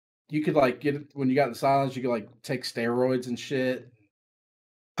like you could like get it when you got the silence, you could like take steroids and shit.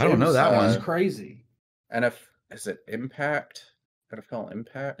 I don't know that one. It was crazy. Is it Impact? NFL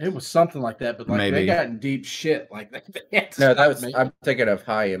Impact? It was something like that, but like they got in deep shit. Like I'm thinking of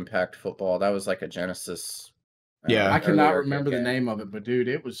High Impact Football. That was like a Genesis. I cannot remember the name of it, but dude,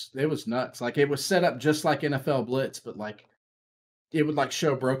 it was nuts. Like it was set up just like NFL Blitz, but like it would like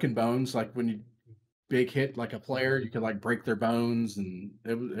show broken bones. Like when you big hit like a player, you could like break their bones, and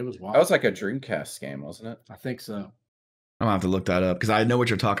it was wild. That was like a Dreamcast game, wasn't it? I think so. I'm gonna have to look that up because I know what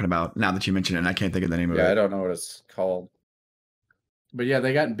you're talking about now that you mention it, and I can't think of the name of it. Yeah, I don't know what it's called. But yeah,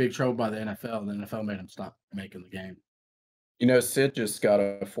 they got in big trouble by the NFL. The NFL made them stop making the game. Sid just got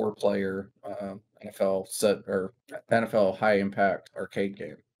a 4-player NFL set or NFL High Impact arcade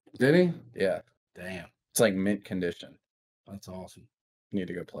game. Did he? Yeah. Damn. It's like mint condition. That's awesome. You need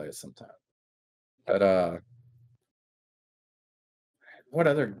to go play it sometime. But what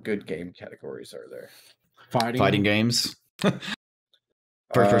other good game categories are there? Fighting games,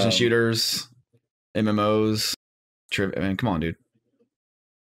 first-person shooters, MMOs. I mean, come on, dude.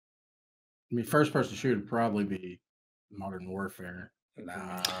 I mean, first-person shooter would probably be Modern Warfare.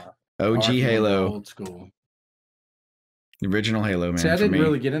 Nah. OG Halo. Old school. The original Halo, man. See, I didn't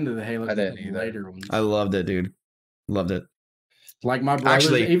really get into the Halo later ones. I loved it, dude. Loved it. Like my brothers,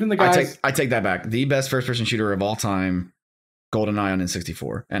 actually, even the guys. I take that back. The best first-person shooter of all time, GoldenEye on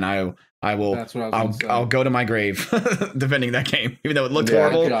N64, and I will. That's what I was I'll go to my grave defending that game, even though it looked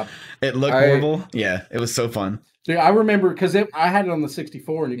horrible. It looked horrible. Yeah, it was so fun. Dude, I remember because I had it on the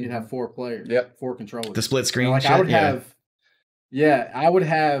 64, and you could have 4 players. Yep, 4 controllers. The split screen. Like I would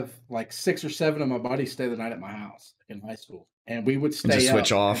have like 6 or 7 of my buddies stay the night at my house in high school, and we would stay just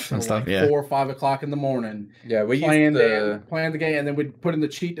switch off and stuff. Like 4 or 5 o'clock in the morning. Yeah, we playing the game, and then we'd put in the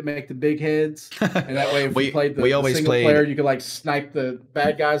cheat to make the big heads, and that way if we played the single player, you could like snipe the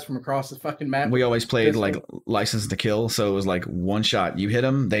bad guys from across the fucking map. We always played like License to Kill, so it was like one shot, you hit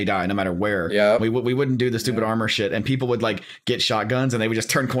them, they die no matter where. Yeah, we wouldn't do the stupid armor shit, and people would like get shotguns and they would just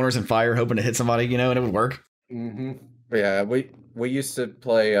turn corners and fire, hoping to hit somebody, and it would work. Mm-hmm. Yeah, we used to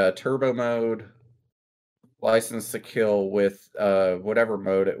play turbo mode, License to Kill with whatever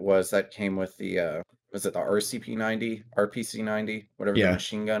mode it was that came with the was it the RPC-90, whatever the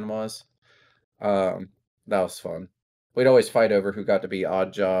machine gun was. That was fun. We'd always fight over who got to be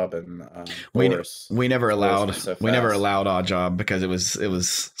Odd Job and Boris. We never allowed Odd Job because it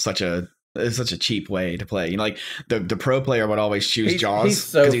was such a cheap way to play. Like the pro player would always choose Jaws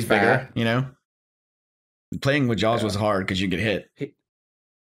because he's bigger. Playing with Jaws was hard because you get hit.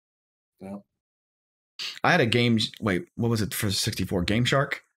 I had a game. Wait, what was it for 64? Game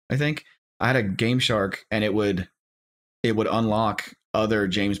Shark, I think. I had a Game Shark, and it would unlock other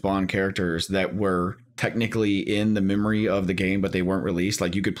James Bond characters that were technically in the memory of the game, but they weren't released.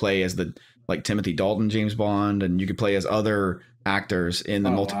 Like you could play as the like Timothy Dalton James Bond, and you could play as other actors in the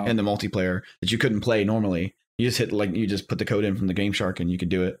in the multiplayer that you couldn't play normally. You just you just put the code in from the Game Shark and you could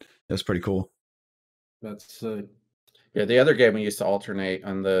do it. It was pretty cool. That's yeah. The other game we used to alternate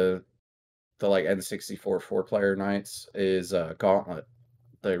on the like N64 4-player nights is Gauntlet,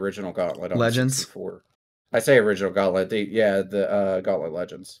 the original Gauntlet on Legends. 64. I say original Gauntlet. The Gauntlet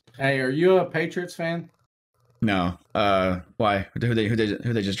Legends. Hey, are you a Patriots fan? No. Why? Who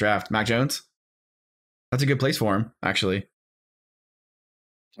they just draft? Mac Jones? That's a good place for him, actually.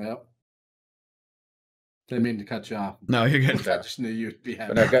 Well, didn't mean to cut you off. No, you're good. I just knew you'd be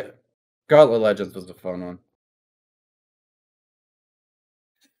happy. But no, Gauntlet Legends was a fun one.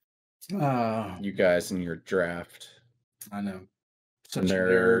 You guys in your draft. I know. Such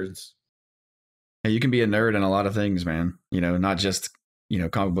nerds. Hey, you can be a nerd in a lot of things, man. You know, not just,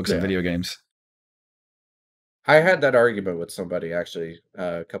 comic books and video games. I had that argument with somebody actually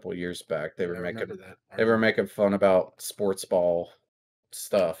a couple of years back. They were making fun about sports ball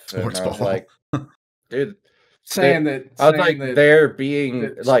stuff. Sports and I was ball. Like, dude, they're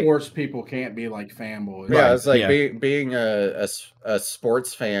being like sports people can't be like fanboys. Yeah, right. It's like being a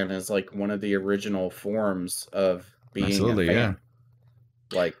sports fan is like one of the original forms of being Absolutely, a fan. Yeah.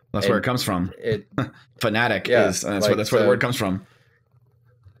 Like that's where it comes from. Fanatic is, and that's where the word comes from.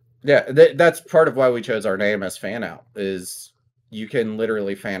 Yeah, that's part of why we chose our name as Fanout. Is you can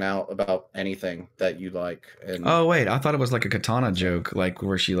literally fan out about anything that you like. And oh wait, I thought it was like a Katana joke, like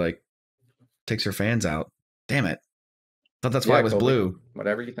where she like takes her fans out. Damn it! Thought that's why it was blue.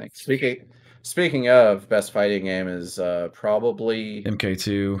 Whatever you think. Speaking of best fighting game is probably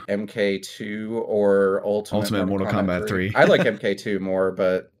MK2 or Ultimate Mortal Kombat 3. I like MK2 more,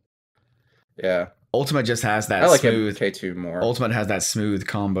 but yeah. Ultimate just has that smooth MK2 more. Ultimate has that smooth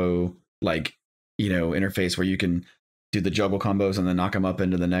combo interface where you can do the juggle combos and then knock them up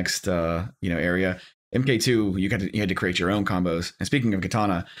into the next area. MK2, you had to create your own combos. And speaking of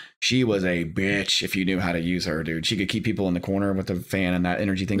Katana, she was a bitch if you knew how to use her, dude. She could keep people in the corner with the fan and that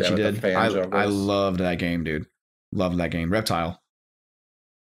energy thing she did. I loved that game, dude. Loved that game. Reptile.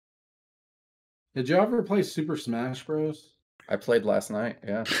 Did you ever play Super Smash Bros? I played last night,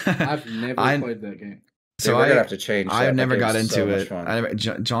 yeah. I've never played that game. So we're going to have to change that. I never got into it.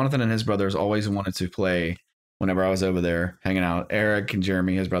 Jonathan and his brothers always wanted to play whenever I was over there hanging out. Eric and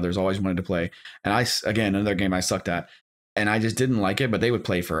Jeremy, his brothers, always wanted to play. And another game I sucked at. And I just didn't like it, but they would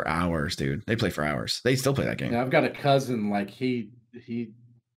play for hours, dude. They play for hours. They still play that game. Yeah, I've got a cousin, he he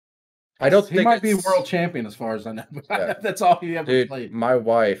might be world champion as far as I know. Yeah. That's all he ever played. My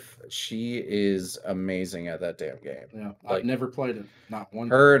wife, she is amazing at that damn game. Yeah, I've never played it. Not one.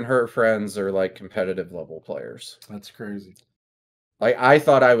 Her and her friends are like competitive level players. That's crazy. Like I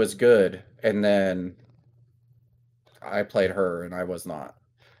thought I was good, and then I played her, and I was not.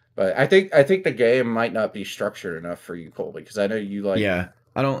 But I think the game might not be structured enough for you, Colby, because I know you like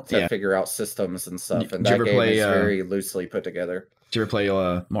to figure out systems and stuff, and that game is very loosely put together. Did you ever play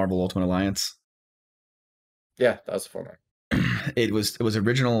Marvel Ultimate Alliance? Yeah, that was a fun one. It was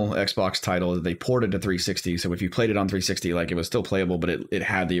original Xbox title. They ported to 360, so if you played it on 360, it was still playable, but it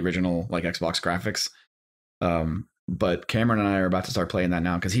had the original Xbox graphics. But Cameron and I are about to start playing that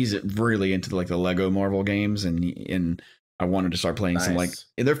now because he's really into the Lego Marvel games, and I wanted to start playing some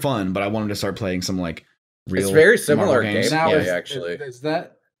they're fun, but I wanted to start playing some real. It's very similar games. Now, actually,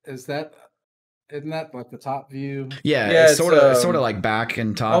 isn't that like the top view? Yeah, it's sort of like back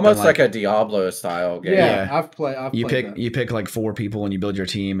and top, almost like a Diablo style game. Yeah, I've played. You pick 4 people and you build your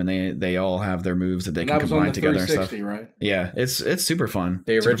team, and they all have their moves that they can combine together and stuff. Right? Yeah, it's super fun.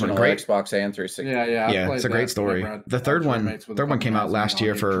 The original Xbox and 360. Yeah, it's a great story. The third one came out last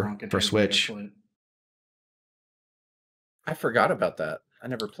year for Switch. I forgot about that. I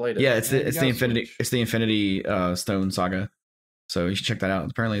never played it. Yeah, it's the Infinity Stone saga. So you should check that out.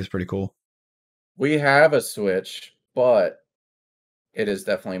 Apparently, it's pretty cool. We have a Switch, but it is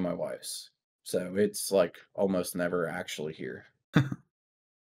definitely my wife's. So it's almost never actually here.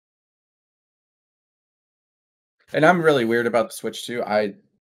 And I'm really weird about the Switch too.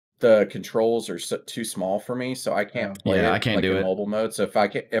 The controls are too small for me, so I can't play it. I can't do it mobile mode. So if I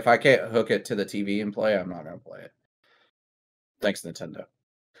can't hook it to the TV and play, I'm not gonna play it. Thanks, Nintendo.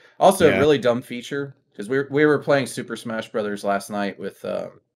 Also, a really dumb feature because we were playing Super Smash Brothers last night with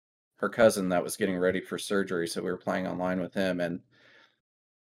her cousin that was getting ready for surgery, so we were playing online with him. And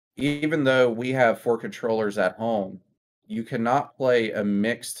even though we have 4 controllers at home, you cannot play a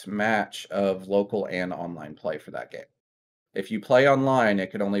mixed match of local and online play for that game. If you play online,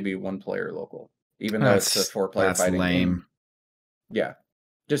 it can only be 1 player local, even though it's a 4-player fighting game. Yeah,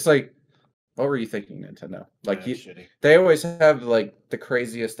 just like, what were you thinking, Nintendo? Like shitty. they always have like the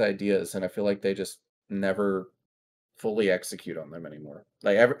craziest ideas, and I feel like they just never fully execute on them anymore.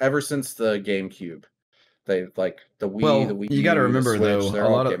 Like ever since the GameCube, they like the Wii, the Well, Wii you got to U, the remember though, Switch. They're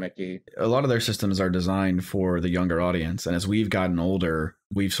all gimmicky. a lot of their systems are designed for the younger audience, and as we've gotten older,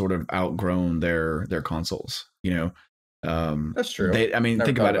 we've sort of outgrown their consoles. You know, That's true. I mean, Never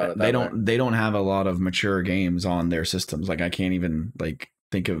think thought about it. They don't have a lot of mature games on their systems. Like I can't even like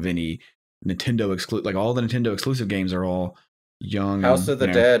think of any Nintendo exclusive. Like all the Nintendo exclusive games are all young. House of the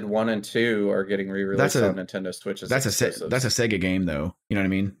Dead 1 and 2 are getting re-released on Nintendo Switch as exclusives. That's a Sega game though. You know what I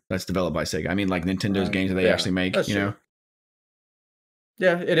mean? That's developed by Sega. I mean, like Nintendo's games that they Yeah, actually make. that's You know? true.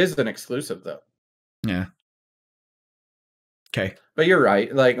 Yeah, it is an exclusive though. Yeah. Okay. But you're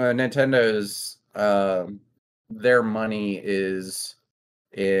right. Like Nintendo's, their money is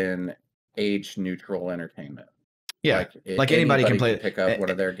in age-neutral entertainment. Yeah, like anybody can play. pick up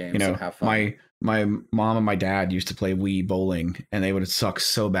one of their games and have fun. My mom and my dad used to play Wii bowling, and they would suck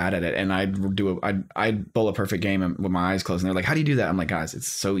so bad at it. And I'd bowl a perfect game with my eyes closed, and they're like, "How do you do that?" I'm like, "Guys, it's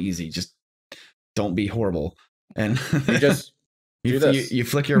so easy. Just don't be horrible." And you just do this. You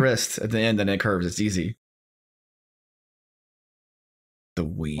flick your wrist at the end, and it curves. It's easy. The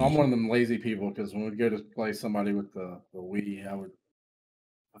Wii. I'm one of them lazy people because when we go to play somebody with the Wii,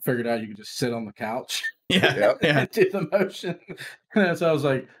 I figured out you could just sit on the couch. Yeah. And do the motion. And so I was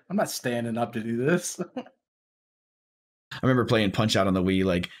like, I'm not standing up to do this. I remember playing Punch Out on the Wii.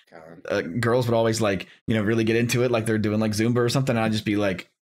 Like, girls would always like, really get into it, like they're doing like Zumba or something. And I'd just be like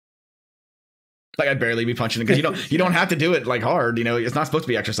I'd barely be punching it because you don't have to do it like hard. It's not supposed to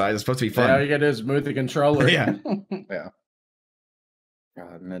be exercise. It's supposed to be fun. Yeah, all you gotta do is move the controller. Yeah. Yeah.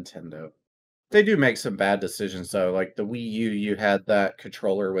 God, Nintendo. They do make some bad decisions though. Like the Wii U, you had that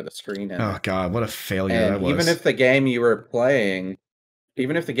controller with a screen in it. Oh God, what a failure and that was. Even if the game you were playing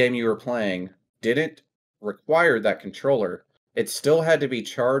didn't require that controller, it still had to be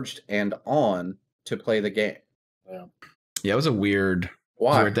charged and on to play the game. Yeah, it was a weird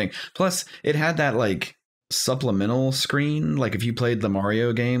thing. Plus, it had that like supplemental screen. Like if you played the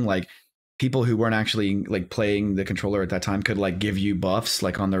Mario game, like people who weren't actually like playing the controller at that time could like give you buffs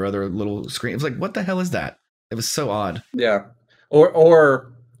like on their other little screen. It was like, what the hell is that? It was so odd. Yeah.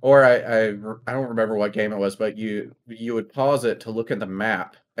 Or I don't remember what game it was, but you would pause it to look at the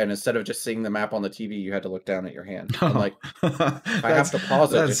map, and instead of just seeing the map on the TV, you had to look down at your hand. I'm like, I have to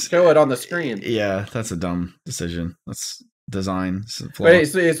pause it, just show it on the screen. Yeah, that's a dumb decision. That's design flaw. But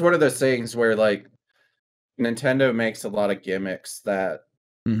it's one of those things where like Nintendo makes a lot of gimmicks that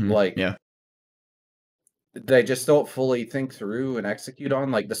they just don't fully think through and execute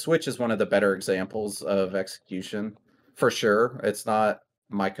on. Like the Switch is one of the better examples of execution, for sure. It's not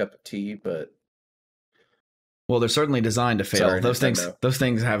my cup of tea, but well, they're certainly designed to fail. Those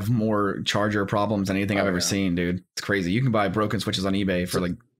things have more charger problems than anything I've ever seen, dude. It's crazy. You can buy broken Switches on eBay for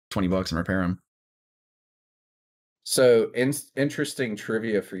like $20 and repair them. So, interesting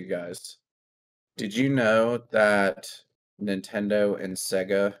trivia for you guys. Did you know that Nintendo and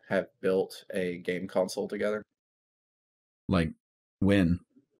Sega have built a game console together? Like when?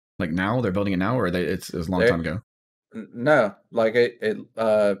 Like now? They're building it now, or it's a long time ago? No, like it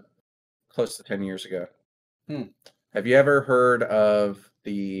close to 10 years ago. Have you ever heard of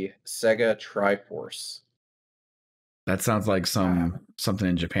the Sega Triforce? That sounds like something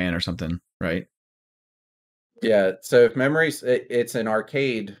in Japan or something, right? Yeah, so if memories, it's an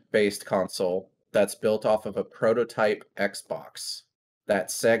arcade-based console that's built off of a prototype Xbox that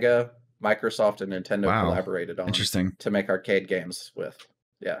Sega, Microsoft, and Nintendo collaborated on. Interesting. To make arcade games with.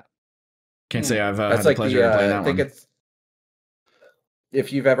 Yeah. Can't say I've had the pleasure of playing that one.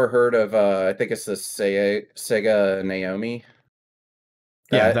 If you've ever heard of, I think it's the Sega Naomi.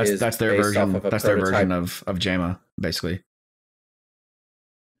 Yeah, that's their version. That's their version of JAMA, basically.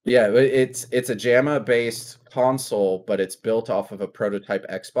 Yeah, it's a JAMA-based console, but it's built off of a prototype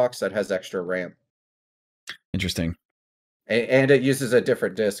Xbox that has extra RAM. Interesting. And it uses a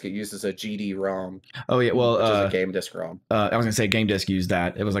different disc. It uses a GD-ROM. Oh yeah, well, which is a game disc ROM. I was gonna say game disc used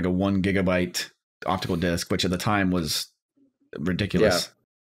that. It was like a 1 gigabyte optical disc, which at the time was ridiculous. Yeah.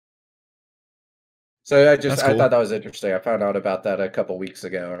 So I thought that was interesting. I found out about that a couple weeks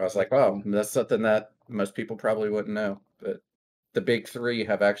ago, and I was like, "Wow, that's something that most people probably wouldn't know." But the big three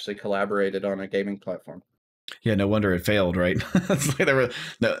have actually collaborated on a gaming platform. Yeah, no wonder it failed, right? It's like there were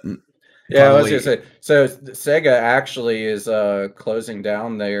Yeah, I was gonna say. So Sega actually is closing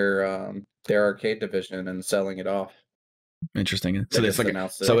down their arcade division and selling it off. Interesting. So it's like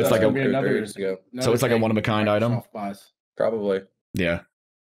a years ago. So it's like a one of a kind item. Probably. Yeah.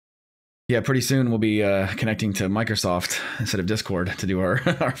 Yeah, pretty soon we'll be connecting to Microsoft instead of Discord to do our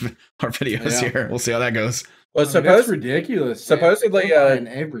our videos here. We'll see how that goes. Well, that's ridiculous. Supposedly,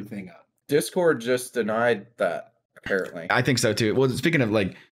 everything up. Discord just denied that. Apparently, I think so too. Well, speaking of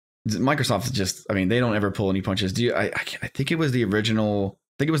like Microsoft, is just, I mean, they don't ever pull any punches. Do you? I think it was the original.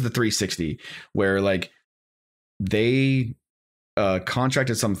 I think it was the 360 where like they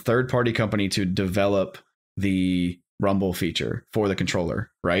contracted some third party company to develop the Rumble feature for the controller,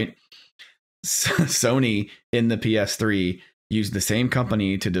 right? Sony in the PS3 used the same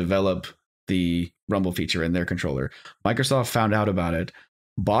company to develop the Rumble feature in their controller. Microsoft found out about it,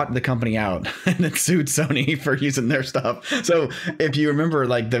 bought the company out, and then sued Sony for using their stuff. So if you remember,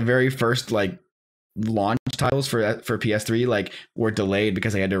 like the very first like launch titles for PS3 like were delayed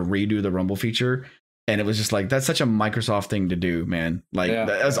because they had to redo the Rumble feature. And it was just like, that's such a Microsoft thing to do, man. Like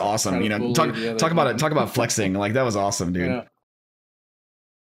that was awesome. You know, talk about it. Talk about flexing. Like that was awesome, dude. Yeah.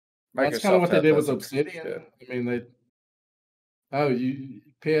 That's kind of what they did with Obsidian. I mean,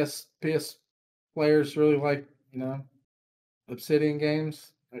 PS players really like, Obsidian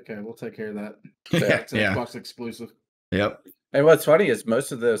games. Okay, we'll take care of that. It's Xbox exclusive. Yep. And what's funny is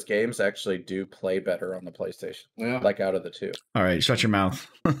most of those games actually do play better on the PlayStation. Yeah. Like out of the two. All right, shut your mouth.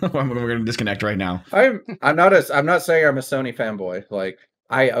 We're going to disconnect right now. I'm not saying I'm a Sony fanboy. Like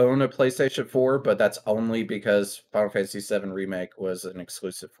I own a PlayStation 4, but that's only because Final Fantasy VII Remake was an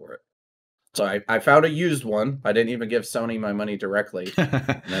exclusive for it. So I found a used one. I didn't even give Sony my money directly.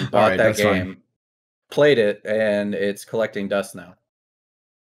 And then bought that game, played it, and it's collecting dust now.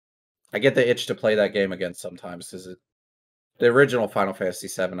 I get the itch to play that game again sometimes because the original Final Fantasy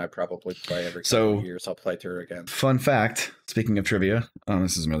VII I probably play every couple of years. I'll play through it again. Fun fact, speaking of trivia,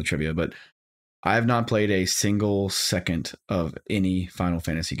 this isn't really trivia, but I have not played a single second of any Final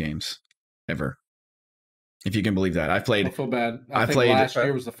Fantasy games ever. If you can believe that. I feel bad. I think last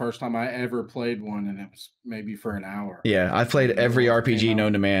year was the first time I ever played one, and it was maybe for an hour. Yeah, I've played every RPG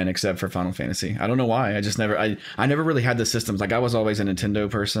known to man except for Final Fantasy. I don't know why. I just never I never really had the systems. Like I was always a Nintendo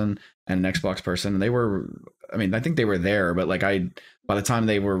person and an Xbox person, and they were, I mean, I think they were there, but like by the time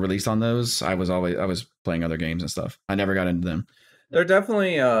they were released on those, I was playing other games and stuff. I never got into them. They're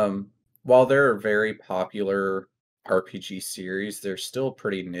definitely while they're a very popular RPG series, they're still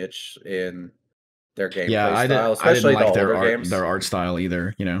pretty niche in their gameplay style, especially I didn't like their art style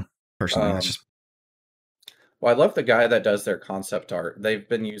either, personally. That's just... Well, I love the guy that does their concept art. They've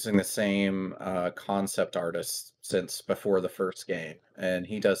been using the same concept artist since before the first game, and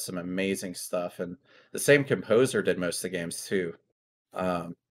he does some amazing stuff. And the same composer did most of the games too,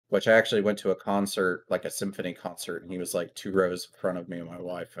 which I actually went to a concert, like a symphony concert, and he was like 2 rows in front of me and my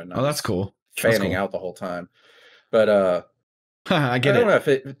wife. And that's cool. Fanning out the whole time. But I get it. I don't know if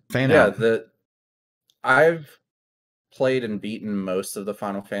it fan out. I've played and beaten most of the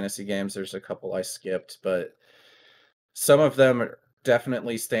Final Fantasy games. There's a couple I skipped, but some of them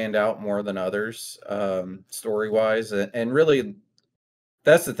definitely stand out more than others, story-wise. And really,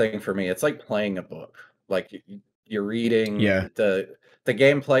 that's the thing for me. It's like playing a book. Like you're reading. Yeah. The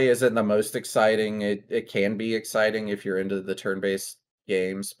gameplay isn't the most exciting. It can be exciting if you're into the turn-based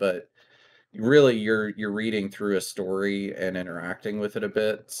games, but really you're reading through a story and interacting with it a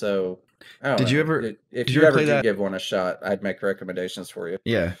bit. So did you ever give one a shot, I'd make recommendations for you.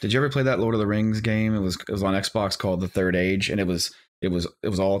 Yeah. Did you ever play that Lord of the Rings game? It was on Xbox called The Third Age, and it was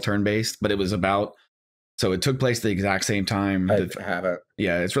all turn-based, but it was about, so it took place the exact same time. I haven't.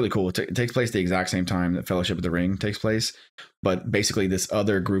 Yeah, it's really cool. It takes place the exact same time that Fellowship of the Ring takes place, but basically this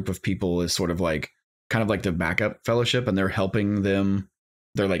other group of people is sort of like kind of like the backup Fellowship, and they're helping them.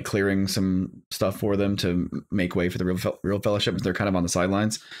 They're like clearing some stuff for them to make way for the real Fellowship. They're kind of on the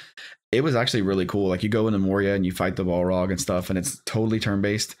sidelines. It was actually really cool. Like you go into Moria and you fight the Balrog and stuff, and it's totally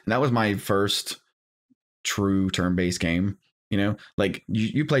turn-based. And that was my first true turn-based game. Like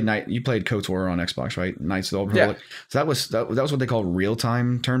you played KOTOR on Xbox, right? Knights of the Old Republic. Yeah. So that was what they called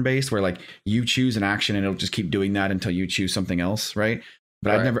real-time turn-based, where like you choose an action and it'll just keep doing that until you choose something else, right?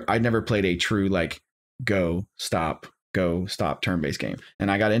 But I'd never played a true like go stop turn-based game,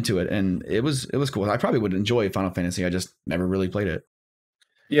 and I got into it, and it was cool. I probably would enjoy Final Fantasy. I just never really played it.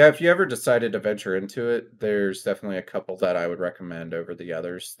 Yeah, if you ever decided to venture into it, there's definitely a couple that I would recommend over the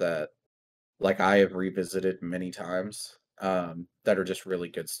others that, like, I have revisited many times, that are just really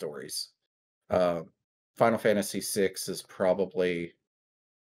good stories. Final Fantasy VI is probably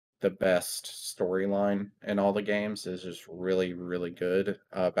the best storyline in all the games. It's just really, really good.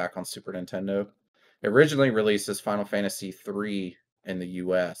 Back on Super Nintendo. It originally released as Final Fantasy III in the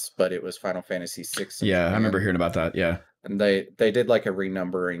US, but it was Final Fantasy VI. Yeah, I remember hearing about that. Yeah. And they did like a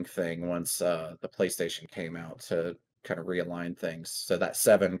renumbering thing once the PlayStation came out to kind of realign things so that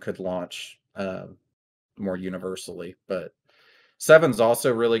 7 could launch more universally. But 7's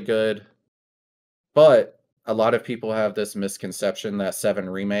also really good, but a lot of people have this misconception that 7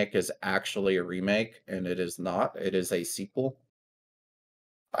 Remake is actually a remake, and it is not. It is a sequel.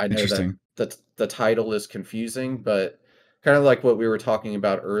 I know that Interesting. the title is confusing, but kind of like what we were talking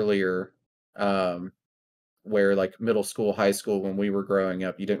about earlier, where like middle school, high school, when we were growing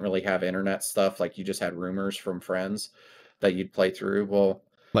up, you didn't really have internet stuff. Like you just had rumors from friends that you'd play through. Well,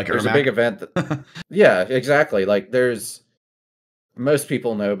 Like there's a big Ermac. event that, yeah, exactly. Like most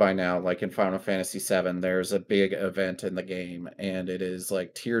people know by now, like in Final Fantasy VII, there's a big event in the game, and it is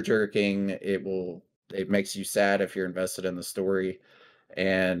like tear jerking. It makes you sad if you're invested in the story.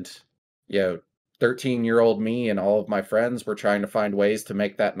 And, you know, 13-year-old me and all of my friends were trying to find ways to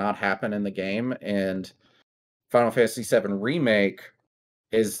make that not happen in the game. And Final Fantasy VII Remake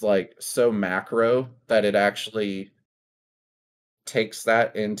is like so macro that it actually takes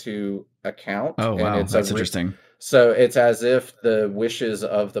that into account, Oh and wow, it's that's interesting. so it's as if the wishes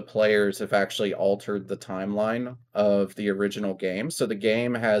of the players have actually altered the timeline of the original game. So the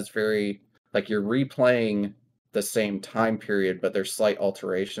game has very like you're replaying the same time period, but there's slight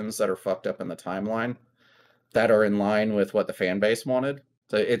alterations that are fucked up in the timeline that are in line with what the fan base wanted.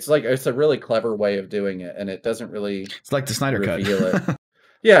 So it's a really clever way of doing it, and it doesn't really It's like the Snyder reveal it. Cut.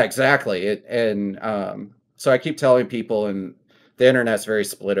 Yeah, exactly. So I keep telling people, and the internet's very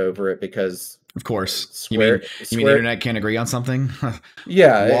split over it because Of course. Square, You mean the Square, internet can't agree on something?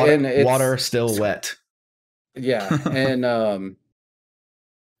 yeah, Water, and water still wet. yeah, and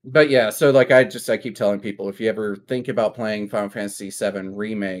but yeah, so like I keep telling people, if you ever think about playing Final Fantasy VII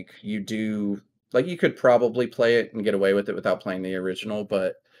Remake, you could probably play it and get away with it without playing the original,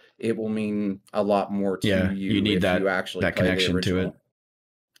 but it will mean a lot more to Yeah, you you need if you that actually play the connection to it. original.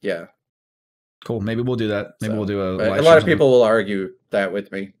 Yeah. Cool. Maybe we'll do that. Maybe we'll do a But live a stream lot of something. people will argue that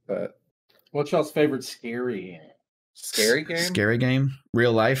with me, but What's y'all's favorite scary game? scary game? Scary game.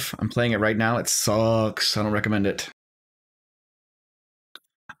 Real life. I'm playing it right now. It sucks. I don't recommend it.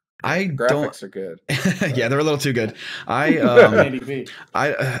 Graphics are good. Yeah, they're a little too good. 1080p.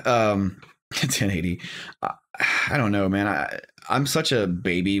 1080. I don't know, man. I'm such a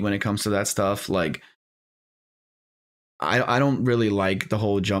baby when it comes to that stuff. Like, I don't really like the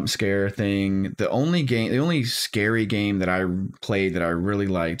whole jump scare thing. The only scary game that I played that I really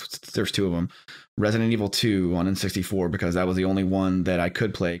liked, there's 2 of them. Resident Evil 2 on N64, because that was the only one that I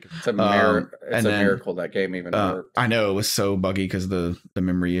could play. It's a miracle that game even worked. I know it was so buggy because the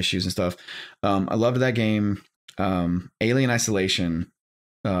memory issues and stuff. I loved that game. Alien Isolation.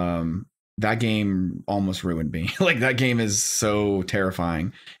 That game almost ruined me. Like, that game is so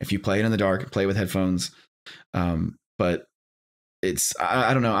terrifying if you play it in the dark, play with headphones. But it's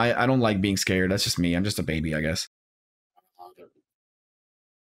I don't know. I don't like being scared. That's just me. I'm just a baby, I guess.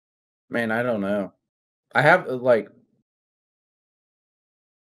 Man, I don't know. I have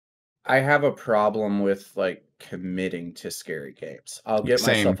a problem with like committing to scary games. I'll get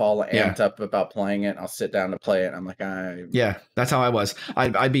Same. myself all Yeah. amped up about playing it. And I'll sit down to play it. And I'm like, Yeah, that's how I was.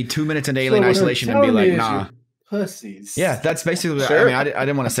 I'd be 2 minutes into So Alien what I'm Isolation and be telling like, you is nah. you're pussies. Yeah, that's basically. I Sure. mean, I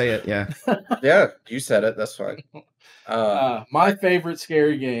didn't want to say it. Yeah. yeah, you said it. That's fine. My favorite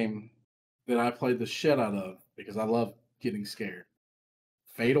scary game that I played the shit out of because I love getting scared.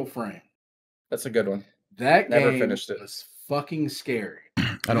 Fatal Frame. That's a good one. That Never game finished it. was fucking scary.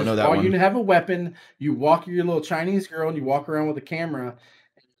 I don't know that all one. You have a weapon. You walk your little Chinese girl and you walk around with a camera and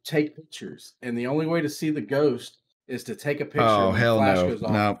you take pictures. And the only way to see the ghost is to take a picture. Oh, when hell the flash no. goes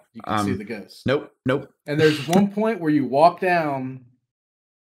off, No, you can see the ghost. Nope. And there's one point where you walk down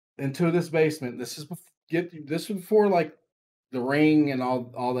into this basement. This was before like The Ring and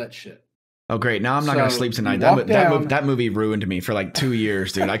all that shit. Oh, great. Now I'm not going to So, sleep tonight. you walk down- That movie ruined me for like 2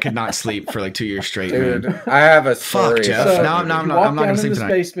 years, dude. I could not sleep for like 2 years straight, Dude, man. I have a story. Fuck, Jeff. about Now that I'm movie. not You walk gonna down sleep in this tonight.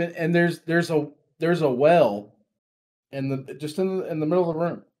 basement, and there's a well in the middle of the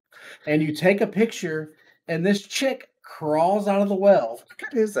room, and you take a picture, and this chick crawls out of the well Look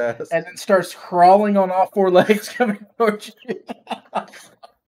at his ass. and then starts crawling on all 4 legs coming towards you.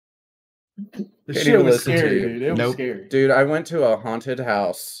 The Can't shit even was listen to scary, you. dude. It was Nope. scary. Dude, I went to a haunted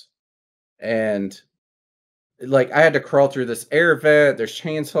house, and like I had to crawl through this air vent. There's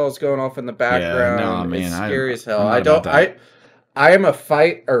chainsaws going off in the background. man, It's I'm scary as hell. not I about don't. that. I am a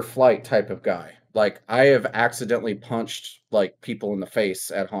fight or flight type of guy. Like I have accidentally punched like people in the face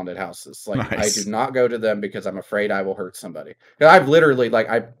at haunted houses. Like Nice. I do not go to them because I'm afraid I will hurt somebody. And I've literally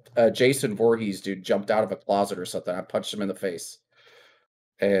Jason Voorhees dude jumped out of a closet or something. I punched him in the face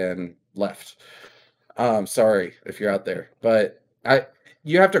and left. Sorry if you're out there, but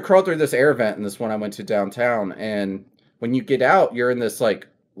you have to crawl through this air vent in this one I went to downtown, and When you get out, you're in this like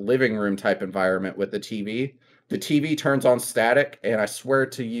living room type environment with the TV. The TV turns on static, and I swear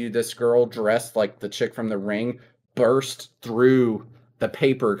to you, this girl dressed like the chick from The Ring burst through the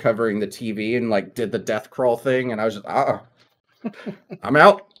paper covering the TV and like did the death crawl thing, and I was just I'm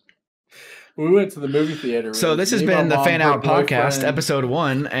out. We went to the movie theater. So this has been the Fanout Podcast, episode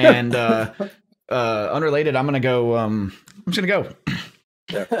 1, and unrelated. I'm gonna go. I'm just gonna go.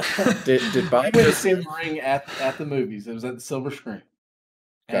 Yeah. Did Bob I went to see The Ring at the movies? It was at the silver screen.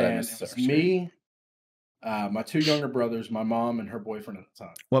 God, and it was me, my 2 younger brothers, my mom, and her boyfriend at the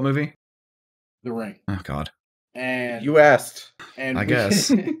time. What movie? The Ring. Oh God. And you asked. And I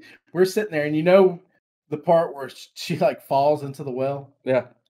guess we're sitting there, and you know the part where she like falls into the well. Yeah.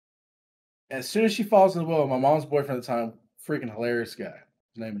 As soon as she falls in the well, my mom's boyfriend at the time, freaking hilarious guy.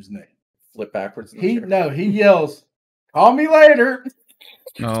 His name is Nick. Flip backwards. He yells, "Call me later."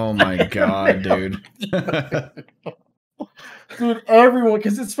 Oh my God, dude. Dude, everyone,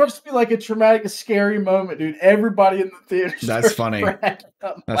 because it's supposed to be like a traumatic, scary moment, dude. Everybody in the theater. That's funny.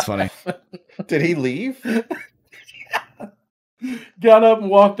 That's funny. Did he leave? Got up and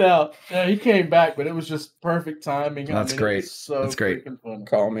walked out. Yeah, he came back, but it was just perfect timing. That's great. So that's great. Fun.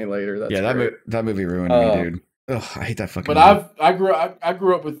 Call me later. That's that movie ruined me, dude. Ugh, I hate that fucking. But movie. I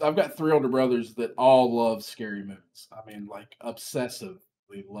grew up with. I've got 3 older brothers that all love scary movies. I mean, like obsessively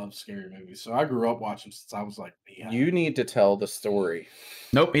love scary movies. So I grew up watching since I was like. You need to tell the story.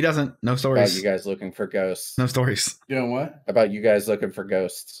 Nope, he doesn't. No stories. About you guys looking for ghosts. No stories. Doing what? About you guys looking for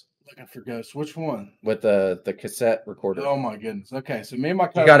ghosts. Looking for ghosts. Which one? With the cassette recorder. Oh my goodness. Okay, so me and my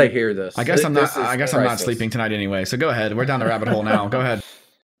cousin. You got to hear this. I guess I'm not sleeping tonight anyway. So go ahead. We're down the rabbit hole now. Go ahead.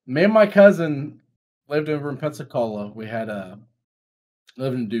 Me and my cousin lived over in Pensacola. We had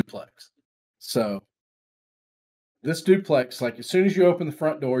lived in a duplex. So this duplex, like as soon as you open the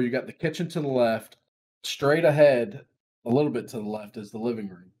front door, you got the kitchen to the left. Straight ahead, a little bit to the left, is the living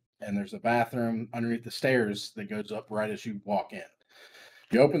room, and there's a bathroom underneath the stairs that goes up right as you walk in.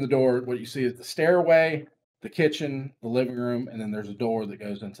 You open the door, what you see is the stairway, the kitchen, the living room, and then there's a door that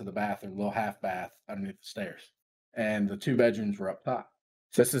goes into the bathroom, little half bath underneath the stairs. And the 2 bedrooms were up top.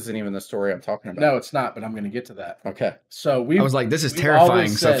 This isn't even the story I'm talking about. No, it's not, but I'm going to get to that. Okay. So I was like, this is terrifying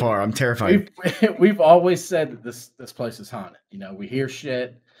so far. I'm terrified. We've always said that this place is haunted. You know, we hear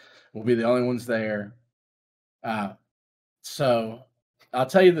shit. We'll be the only ones there. So I'll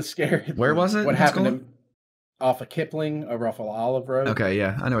tell you the scary. Where was it? What happened off of Kipling, over off of Olive Road. Okay,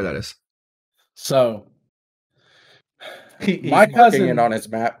 yeah, I know where that is. So he's my cousin it on his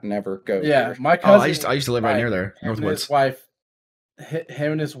map never goes. Yeah, there. my cousin. I used to live right near there, Northwoods.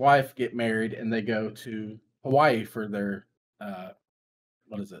 Him and his wife get married, and they go to Hawaii for their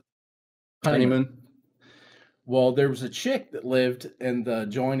what is it? Honeymoon. Well, there was a chick that lived in the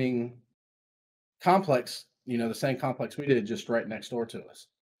adjoining complex. You know, the same complex we did, just right next door to us.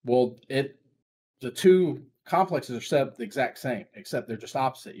 Well, the 2 complexes are set up the exact same, except they're just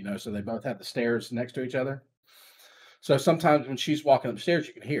opposite, you know, so they both have the stairs next to each other. So sometimes when she's walking upstairs,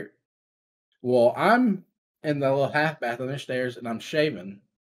 you can hear it. Well, I'm in the little half bath on the stairs, and I'm shaving,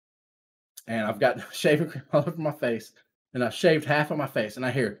 and I've got shaving cream all over my face, and I've shaved half of my face, and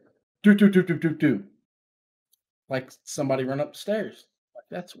I hear do do do do do do, like somebody run up the stairs. Like,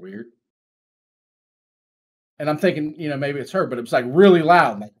 that's weird. And I'm thinking, you know, maybe it's her, but it was like really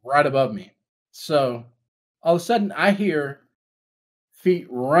loud, like right above me. So all of a sudden I hear feet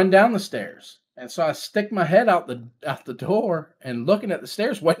run down the stairs. And so I stick my head out the door and looking at the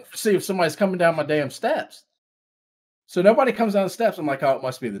stairs, waiting to see if somebody's coming down my damn steps. So nobody comes down the steps. I'm like, oh, it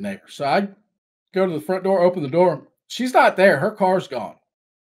must be the neighbor. So I go to the front door, open the door. She's not there. Her car's gone.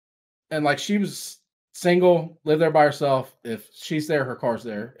 And like, she was single, lived there by herself. If she's there, her car's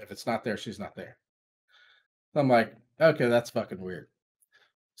there. If it's not there, she's not there. I'm like, okay, that's fucking weird.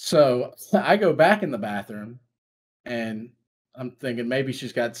 So I go back in the bathroom, and I'm thinking maybe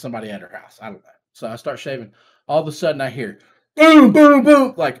she's got somebody at her house. I don't know. So I start shaving. All of a sudden I hear boom, boom,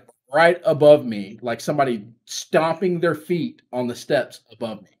 boom, like right above me, like somebody stomping their feet on the steps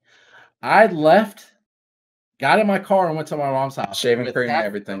above me. I left, got in my car, and went to my mom's house. Shaving cream and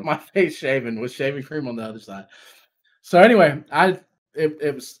everything. My face shaven with shaving cream on the other side. So anyway,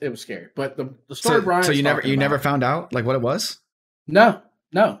 it was scary. But the story Brian. So you never found out like what it was? No.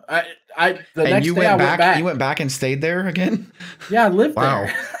 The next day I went back. You went back and stayed there again? Yeah, I lived wow.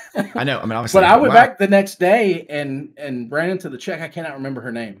 there. I know. I mean, obviously. But I went back the next day and ran into the chick. I cannot remember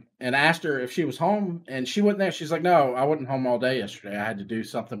her name, and asked her if she was home, and she wasn't there. She's like, "No, I wasn't home all day yesterday. I had to do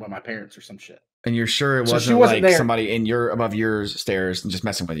something with my parents or some shit." And you're sure it wasn't like there. Somebody above your stairs and just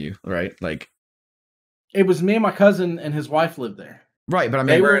messing with you, right? Like, it was me and my cousin and his wife lived there. Right, but I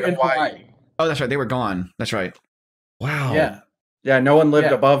mean, they were in Hawaii. Oh, that's right. They were gone. That's right. Wow. Yeah. Yeah, no one lived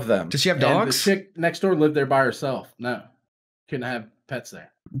Yeah. above them. Does she have And the dogs? chick next door lived there by herself. No, couldn't have pets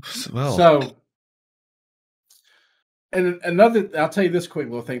there. Well, So, and another, I'll tell you this quick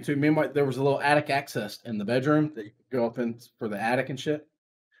little thing too. There was a little attic access in the bedroom that you could go up in for the attic and shit.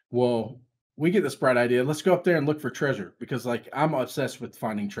 Well, we get this bright idea. Let's go up there and look for treasure because, like, I'm obsessed with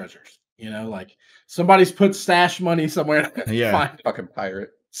finding treasures. You know, like somebody's put stash money somewhere. Yeah. Find it. Fucking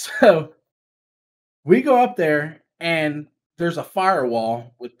pirate. So we go up there and there's a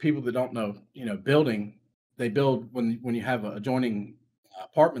firewall with people that don't know, you know, building. They build when you have adjoining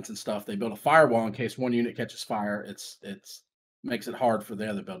apartments and stuff. They build a firewall in case one unit catches fire. It's makes it hard for the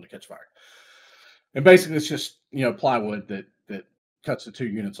other building to catch fire. And basically, it's just, you know, plywood that cuts the two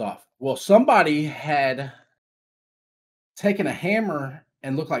units off. Well, somebody had taken a hammer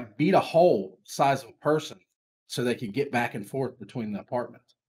and looked like beat a hole size of a person so they could get back and forth between the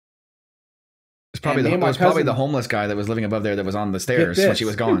apartments. It's probably And me the, and it my was probably the cousin- homeless guy that was living above there that was on the Get stairs when she this.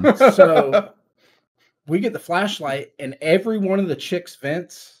 was gone. So we get the flashlight, and every one of the chicks'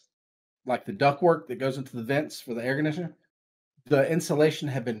 vents, like the ductwork that goes into the vents for the air conditioner, the insulation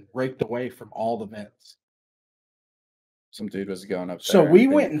had been raked away from all the vents. Some dude was going up there. So we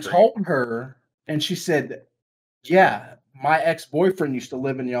being went and a creep. told her, and she said, "Yeah, my ex-boyfriend used to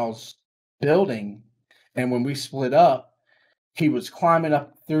live in y'all's building, and when we split up, he was climbing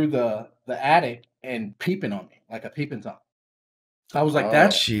up through the attic and peeping on me like a peeping tom." I was like, Oh,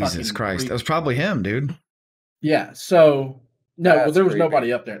 "That's Jesus fucking Christ. creepy." That was probably him, dude. Yeah. So no, well, That's there was creepy.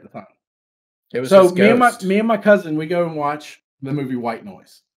 nobody up there at the time. It was So his ghost. me and my cousin, we go and watch the movie White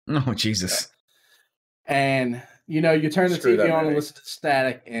Noise. Oh, Jesus. And you know, you turn the Screw that TV on and movie. listen to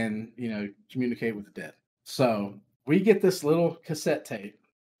static and, you know, communicate with the dead. So we get this little cassette tape,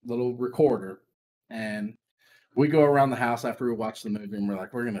 little recorder, and we go around the house after we watch the movie and we're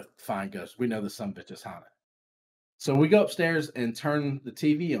like, we're gonna find ghosts. We know the son of a bitch is haunted. So we go upstairs and turn the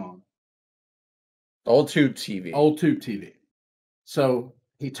TV on, Old tube TV. old tube TV. So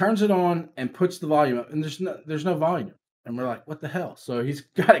he turns it on and puts the volume up, and there's no volume. And we're like, what the hell? So he's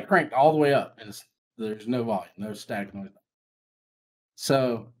got it cranked all the way up, and there's no volume, no static noise.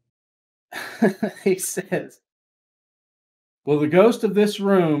 So he says, "Will the ghost of this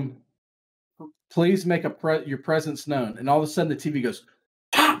room please make your presence known?" And all of a sudden, the TV goes,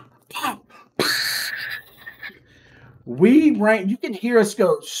 pop, pop. We ran. You can hear us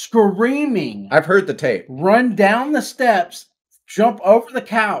go screaming. I've heard the tape. Run down the steps, jump over the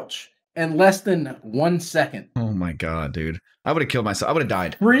couch in less than 1 second. Oh, my God, dude. I would have killed myself. I would have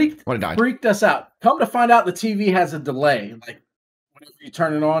died. Freaked us out. Come to find out, the TV has a delay. Like whenever you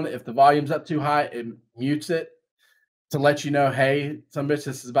turn it on, if the volume's up too high, it mutes it to let you know, hey, some bitch,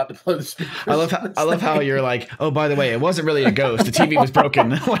 this is about to blow the speakers. I love how you're like, oh, by the way, it wasn't really a ghost. The TV was broken.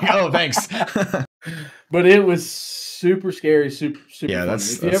 Like, oh, thanks. But it was super scary, super Yeah, funny.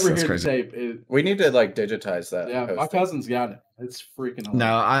 If you ever hear crazy. the tape, We need to like digitize that. yeah, my posting. cousin's got it. It's freaking hilarious.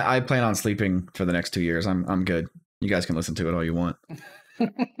 No, I plan on sleeping for the next 2 years. I'm good. You guys can listen to it all you want.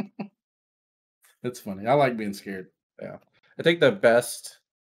 It's funny. I like being scared. Yeah. I think the best,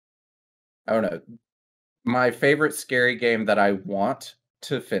 I don't know, my favorite scary game that I want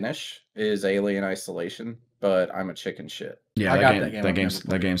to finish is Alien Isolation, but I'm a chicken shit. Yeah, I that got game, that game. that I've game's never that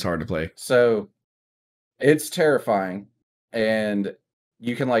played. game's hard to play. So it's terrifying, and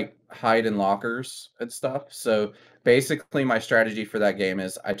you can like hide in lockers and stuff. So basically my strategy for that game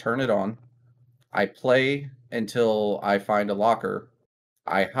is I turn it on, I play until I find a locker,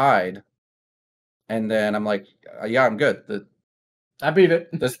 I hide, and then I'm like, yeah, I'm good. I beat it.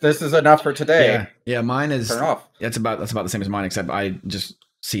 This is enough for today. Yeah, mine is Turn off. that's about the same as mine, except I just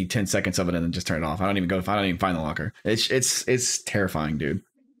see 10 seconds of it and then just turn it off. I don't even find the locker. It's terrifying, dude.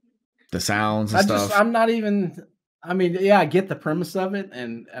 The sounds and stuff. I'm not even. I mean, yeah, I get the premise of it,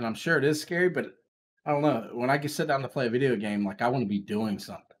 and I'm sure it is scary, but I don't know. When I get sit down to play a video game, like I want to be doing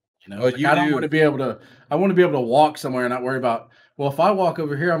something. You know, Well, like, you I don't do. want to be able to. I want to be able to walk somewhere and not worry about. Well, if I walk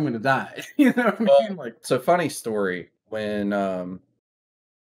over here, I'm going to die. You know what I mean? Like, It's a funny story. When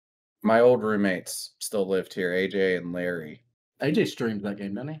my old roommates still lived here, AJ and Larry. AJ streams that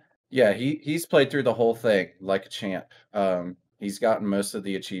game, doesn't he? Yeah, he's played through the whole thing like a champ. He's gotten most of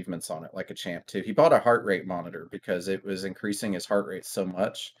the achievements on it like a champ too. He bought a heart rate monitor because it was increasing his heart rate so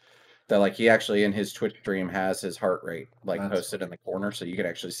much that like he actually in his Twitch stream has his heart rate like That's posted in the corner so you can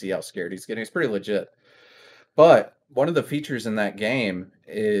actually see how scared he's getting. It's pretty legit. But one of the features in that game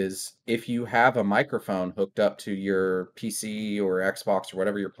is if you have a microphone hooked up to your PC or Xbox or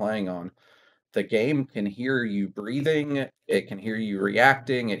whatever you're playing on, the game can hear you breathing, it can hear you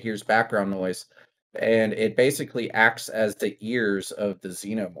reacting, it hears background noise, and it basically acts as the ears of the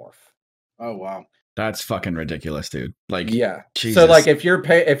xenomorph. Oh wow. That's fucking ridiculous, dude. Like, yeah. Jesus. So like if you're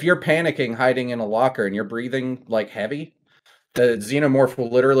panicking, hiding in a locker, and you're breathing like heavy, the xenomorph will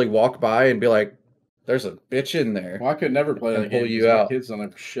literally walk by and be like, "There's a bitch in there." Well, I could never play And that pull game. you 'Cause my out. kids don't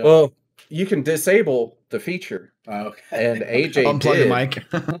ever shut. Well, you can disable the feature, Oh, okay. and AJ Unplug did. the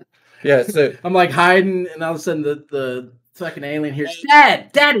mic. Yeah, so I'm like hiding, and all of a sudden the fucking alien hears,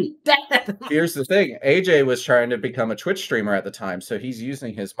 "Dad, Daddy, Dad." here's the thing. AJ was trying to become a Twitch streamer at the time, so he's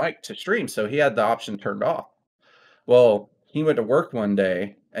using his mic to stream, so he had the option turned off. Well, he went to work one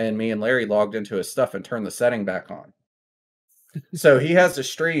day, and me and Larry logged into his stuff and turned the setting back on. So he has a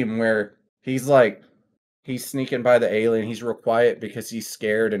stream where he's sneaking by the alien. He's real quiet because he's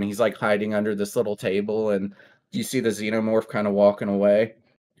scared, and he's like hiding under this little table, and you see the xenomorph kind of walking away,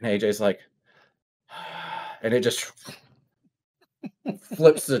 and AJ's like, and it just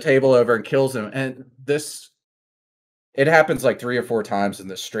flips the table over and kills him. And it happens like 3 or 4 times in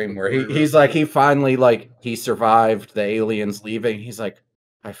this stream where he's like, he finally, like, he survived the aliens leaving. He's like,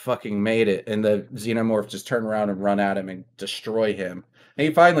 I fucking made it. And the xenomorph just turn around and run at him and destroy him. And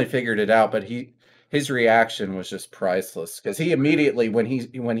he finally figured it out, but his reaction was just priceless, because he immediately, when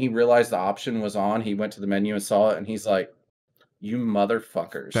he realized the option was on, he went to the menu and saw it, and he's like, you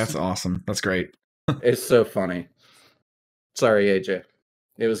motherfuckers. That's awesome. That's great. It's so funny. Sorry, AJ.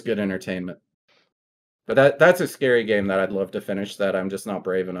 It was good entertainment. But that's a scary game that I'd love to finish, that I'm just not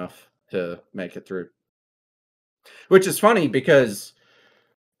brave enough to make it through. Which is funny, because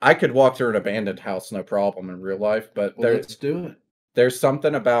I could walk through an abandoned house no problem in real life, but Well, let's do it. there's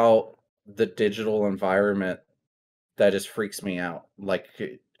something about the digital environment that just freaks me out. Like,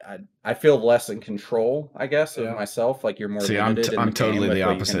 I feel less in control, I guess, of myself. Like, you're more limited. I'm totally the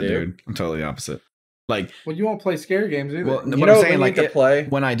opposite, dude. I'm totally the opposite. Like, well, you won't play scary games either. Well, you know, I'm saying, like, to play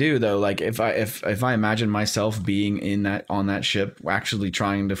when I do though, like if I imagine myself being on that ship, actually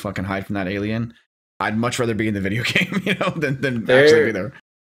trying to fucking hide from that alien, I'd much rather be in the video game, you know, than actually be there.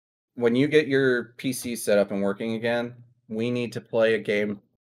 When you get your PC set up and working again, we need to play a game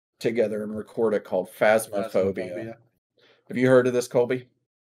together and record it called Phasmophobia. Have you heard of this, Colby?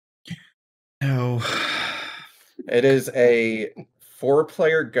 No. It is a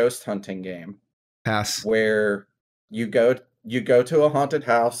 4-player ghost hunting game. Pass. Where you go to a haunted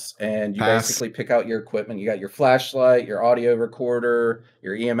house, and you basically pick out your equipment. You got your flashlight, your audio recorder,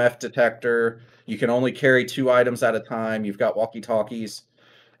 your EMF detector. You can only carry 2 items at a time. You've got walkie-talkies,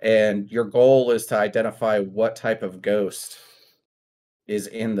 and your goal is to identify what type of ghost is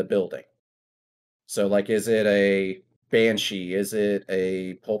in the building. So, like, is it a banshee? Is it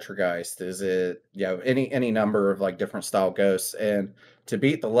a poltergeist? Is it, any number of, like, different style ghosts? And to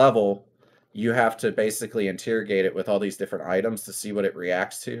beat the level, you have to basically interrogate it with all these different items to see what it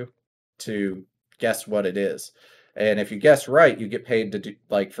reacts to guess what it is. And if you guess right, you get paid to do,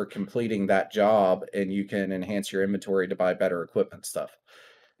 like, for completing that job, and you can enhance your inventory to buy better equipment stuff.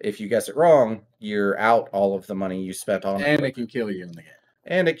 If you guess it wrong, you're out all of the money you spent on it. And it can kill you in the game.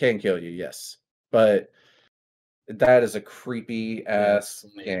 And it can kill you, yes. But that is a creepy ass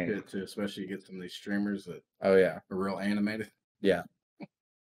game. Good too, especially you get some of these streamers that are real animated. Yeah.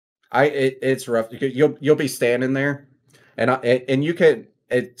 It's rough. You'll be standing there, and you can.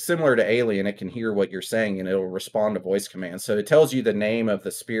 It's similar to Alien. It can hear what you're saying, and it'll respond to voice commands. So it tells you the name of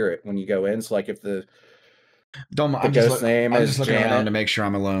the spirit when you go in. So, like, if the ghost name is looking Janet, around to make sure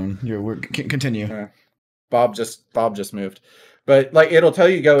I'm alone. Continue. Bob just moved, but, like, it'll tell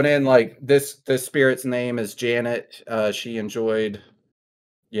you going in, like, this spirit's name is Janet. She enjoyed,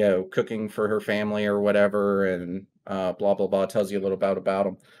 cooking for her family or whatever, and blah blah blah. It tells you a little bit about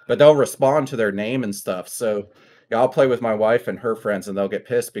them, but they'll respond to their name and stuff. So I'll play with my wife and her friends, and they'll get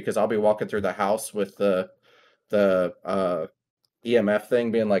pissed because I'll be walking through the house with the EMF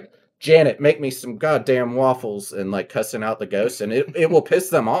thing, being like, Janet, make me some goddamn waffles, and, like, cussing out the ghost, and it will piss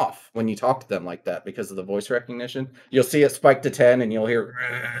them off when you talk to them like that because of the voice recognition. You'll see it spike to 10, and you'll hear,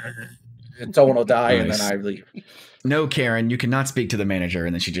 and someone will die, nice. And then I leave. No, Karen, you cannot speak to the manager,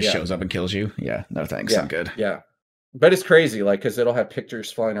 and then she just shows up and kills you. Yeah, no thanks, I'm good. Yeah, but it's crazy, like, because it'll have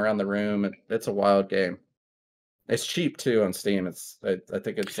pictures flying around the room, and it's a wild game. It's cheap too on Steam. I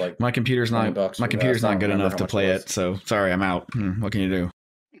think it's like my computer's not good enough to play it. So sorry, I'm out. What can you do?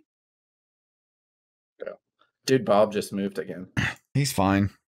 Dude, Bob just moved again. He's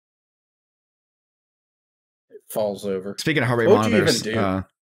fine. It falls over. Speaking of heart rate monitors,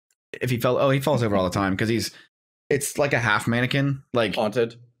 if he falls over all the time because it's like a half mannequin, like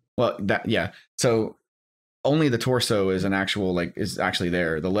haunted. Well, so only the torso is is actually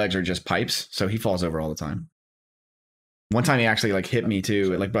there. The legs are just pipes, so he falls over all the time. One time he actually hit me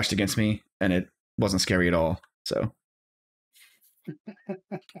too. It brushed against me, and it wasn't scary at all. So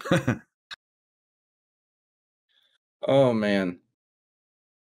Oh man.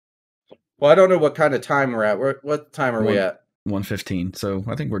 Well, I don't know what kind of time we're at. What time are we at? 1:15. So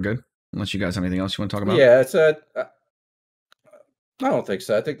I think we're good. Unless you guys have anything else you want to talk about. Yeah, it's a. I don't think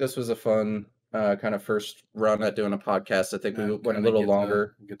so. I think this was a fun kind of first run at doing a podcast. I think we went a little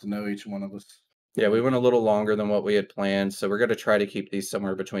longer. Get to know each one of us. Yeah, we went a little longer than what we had planned. So we're going to try to keep these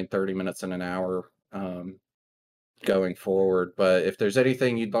somewhere between 30 minutes and an hour going forward. But if there's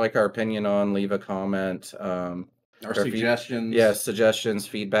anything you'd like our opinion on, leave a comment. Our suggestions. Suggestions,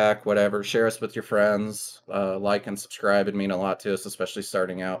 feedback, whatever. Share us with your friends. Like and subscribe. It'd mean a lot to us, especially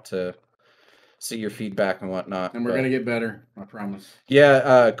starting out, to see your feedback and whatnot. And we're going to get better, I promise.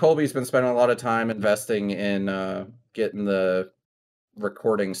 Yeah, Colby's been spending a lot of time investing in getting the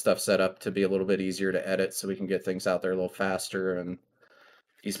recording stuff set up to be a little bit easier to edit so we can get things out there a little faster. And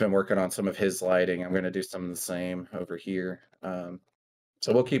he's been working on some of his lighting. I'm going to do some of the same over here. So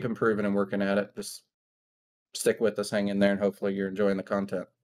we'll keep improving and working at it. Just stick with us, hang in there, and hopefully you're enjoying the content.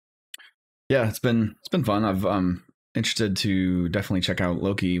 Yeah, it's been fun. I'm interested to definitely check out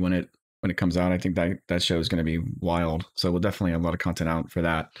Loki when it comes out. I think that show is going to be wild. So we'll definitely have a lot of content out for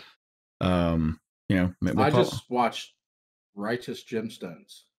that. I just watched Righteous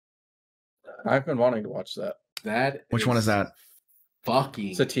Gemstones. I've been wanting to watch that. Which one is that?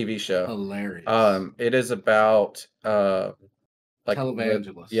 Fucking It's a TV show. Hilarious. It is about like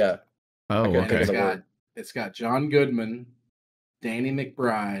televangelists. Yeah. Oh, okay. It's got John Goodman, Danny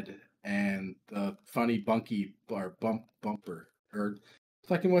McBride, and the funny Bumper or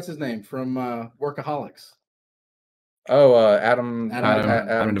fucking what's his name from Workaholics. Oh, Adam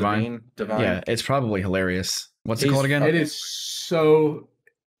Devine. Yeah, it's probably hilarious. What's it called again? It's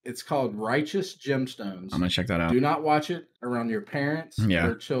called Righteous Gemstones. I'm gonna check that out. Do not watch it around your parents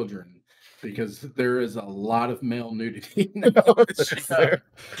or children, because there is a lot of male nudity. It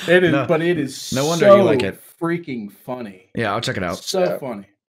is no wonder you like it. Freaking funny. Yeah, I'll check it out. So funny.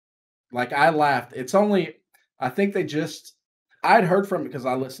 Like, I laughed. It's only, I think I'd heard from it because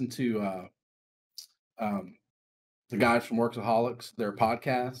I listened to the guys from Workaholics, their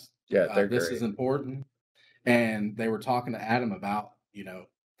podcast. Yeah, they're This great. Is Important. And they were talking to Adam about,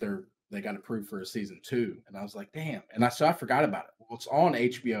 they got approved for a season 2. And I was like, damn. And I forgot about it. Well, it's on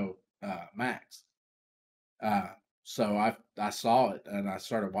HBO Max. So I saw it and I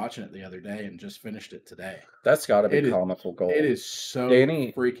started watching it the other day and just finished it today. That's got to be comical gold. It is so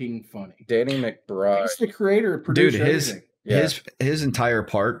freaking funny. Danny McBride. He's the creator, producer, dude. His entire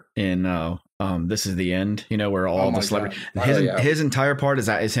part in This Is the End, where all the celebrity, his entire part is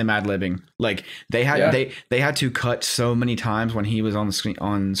him ad-libbing. Like they had to cut so many times when he was on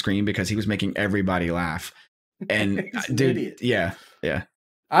screen because he was making everybody laugh. And dude, idiot. Yeah.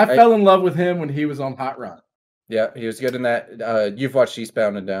 I fell in love with him when he was on Hot Rod. Yeah, he was good in that. You've watched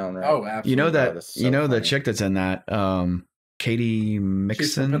Eastbound and Down, right? Oh, absolutely. You know that the chick that's in that, Katie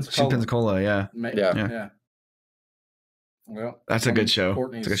Mixon, she's Pensacola. Yeah. Well, that's a good show.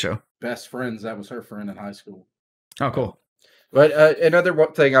 It's a good show. Best friends. That was her friend in high school. Oh, cool. But another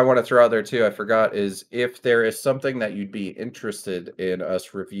thing I want to throw out there too, I forgot, is if there is something that you'd be interested in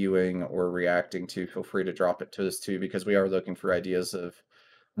us reviewing or reacting to, feel free to drop it to us too, because we are looking for ideas of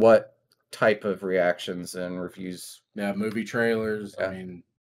what type of reactions and reviews. Yeah, movie trailers. Yeah. I mean,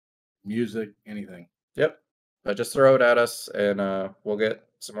 music, anything. Yep. But just throw it at us, and we'll get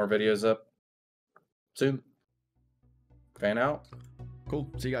some more videos up soon. Fan out.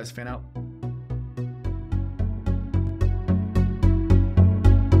 Cool. See you guys. Fan out.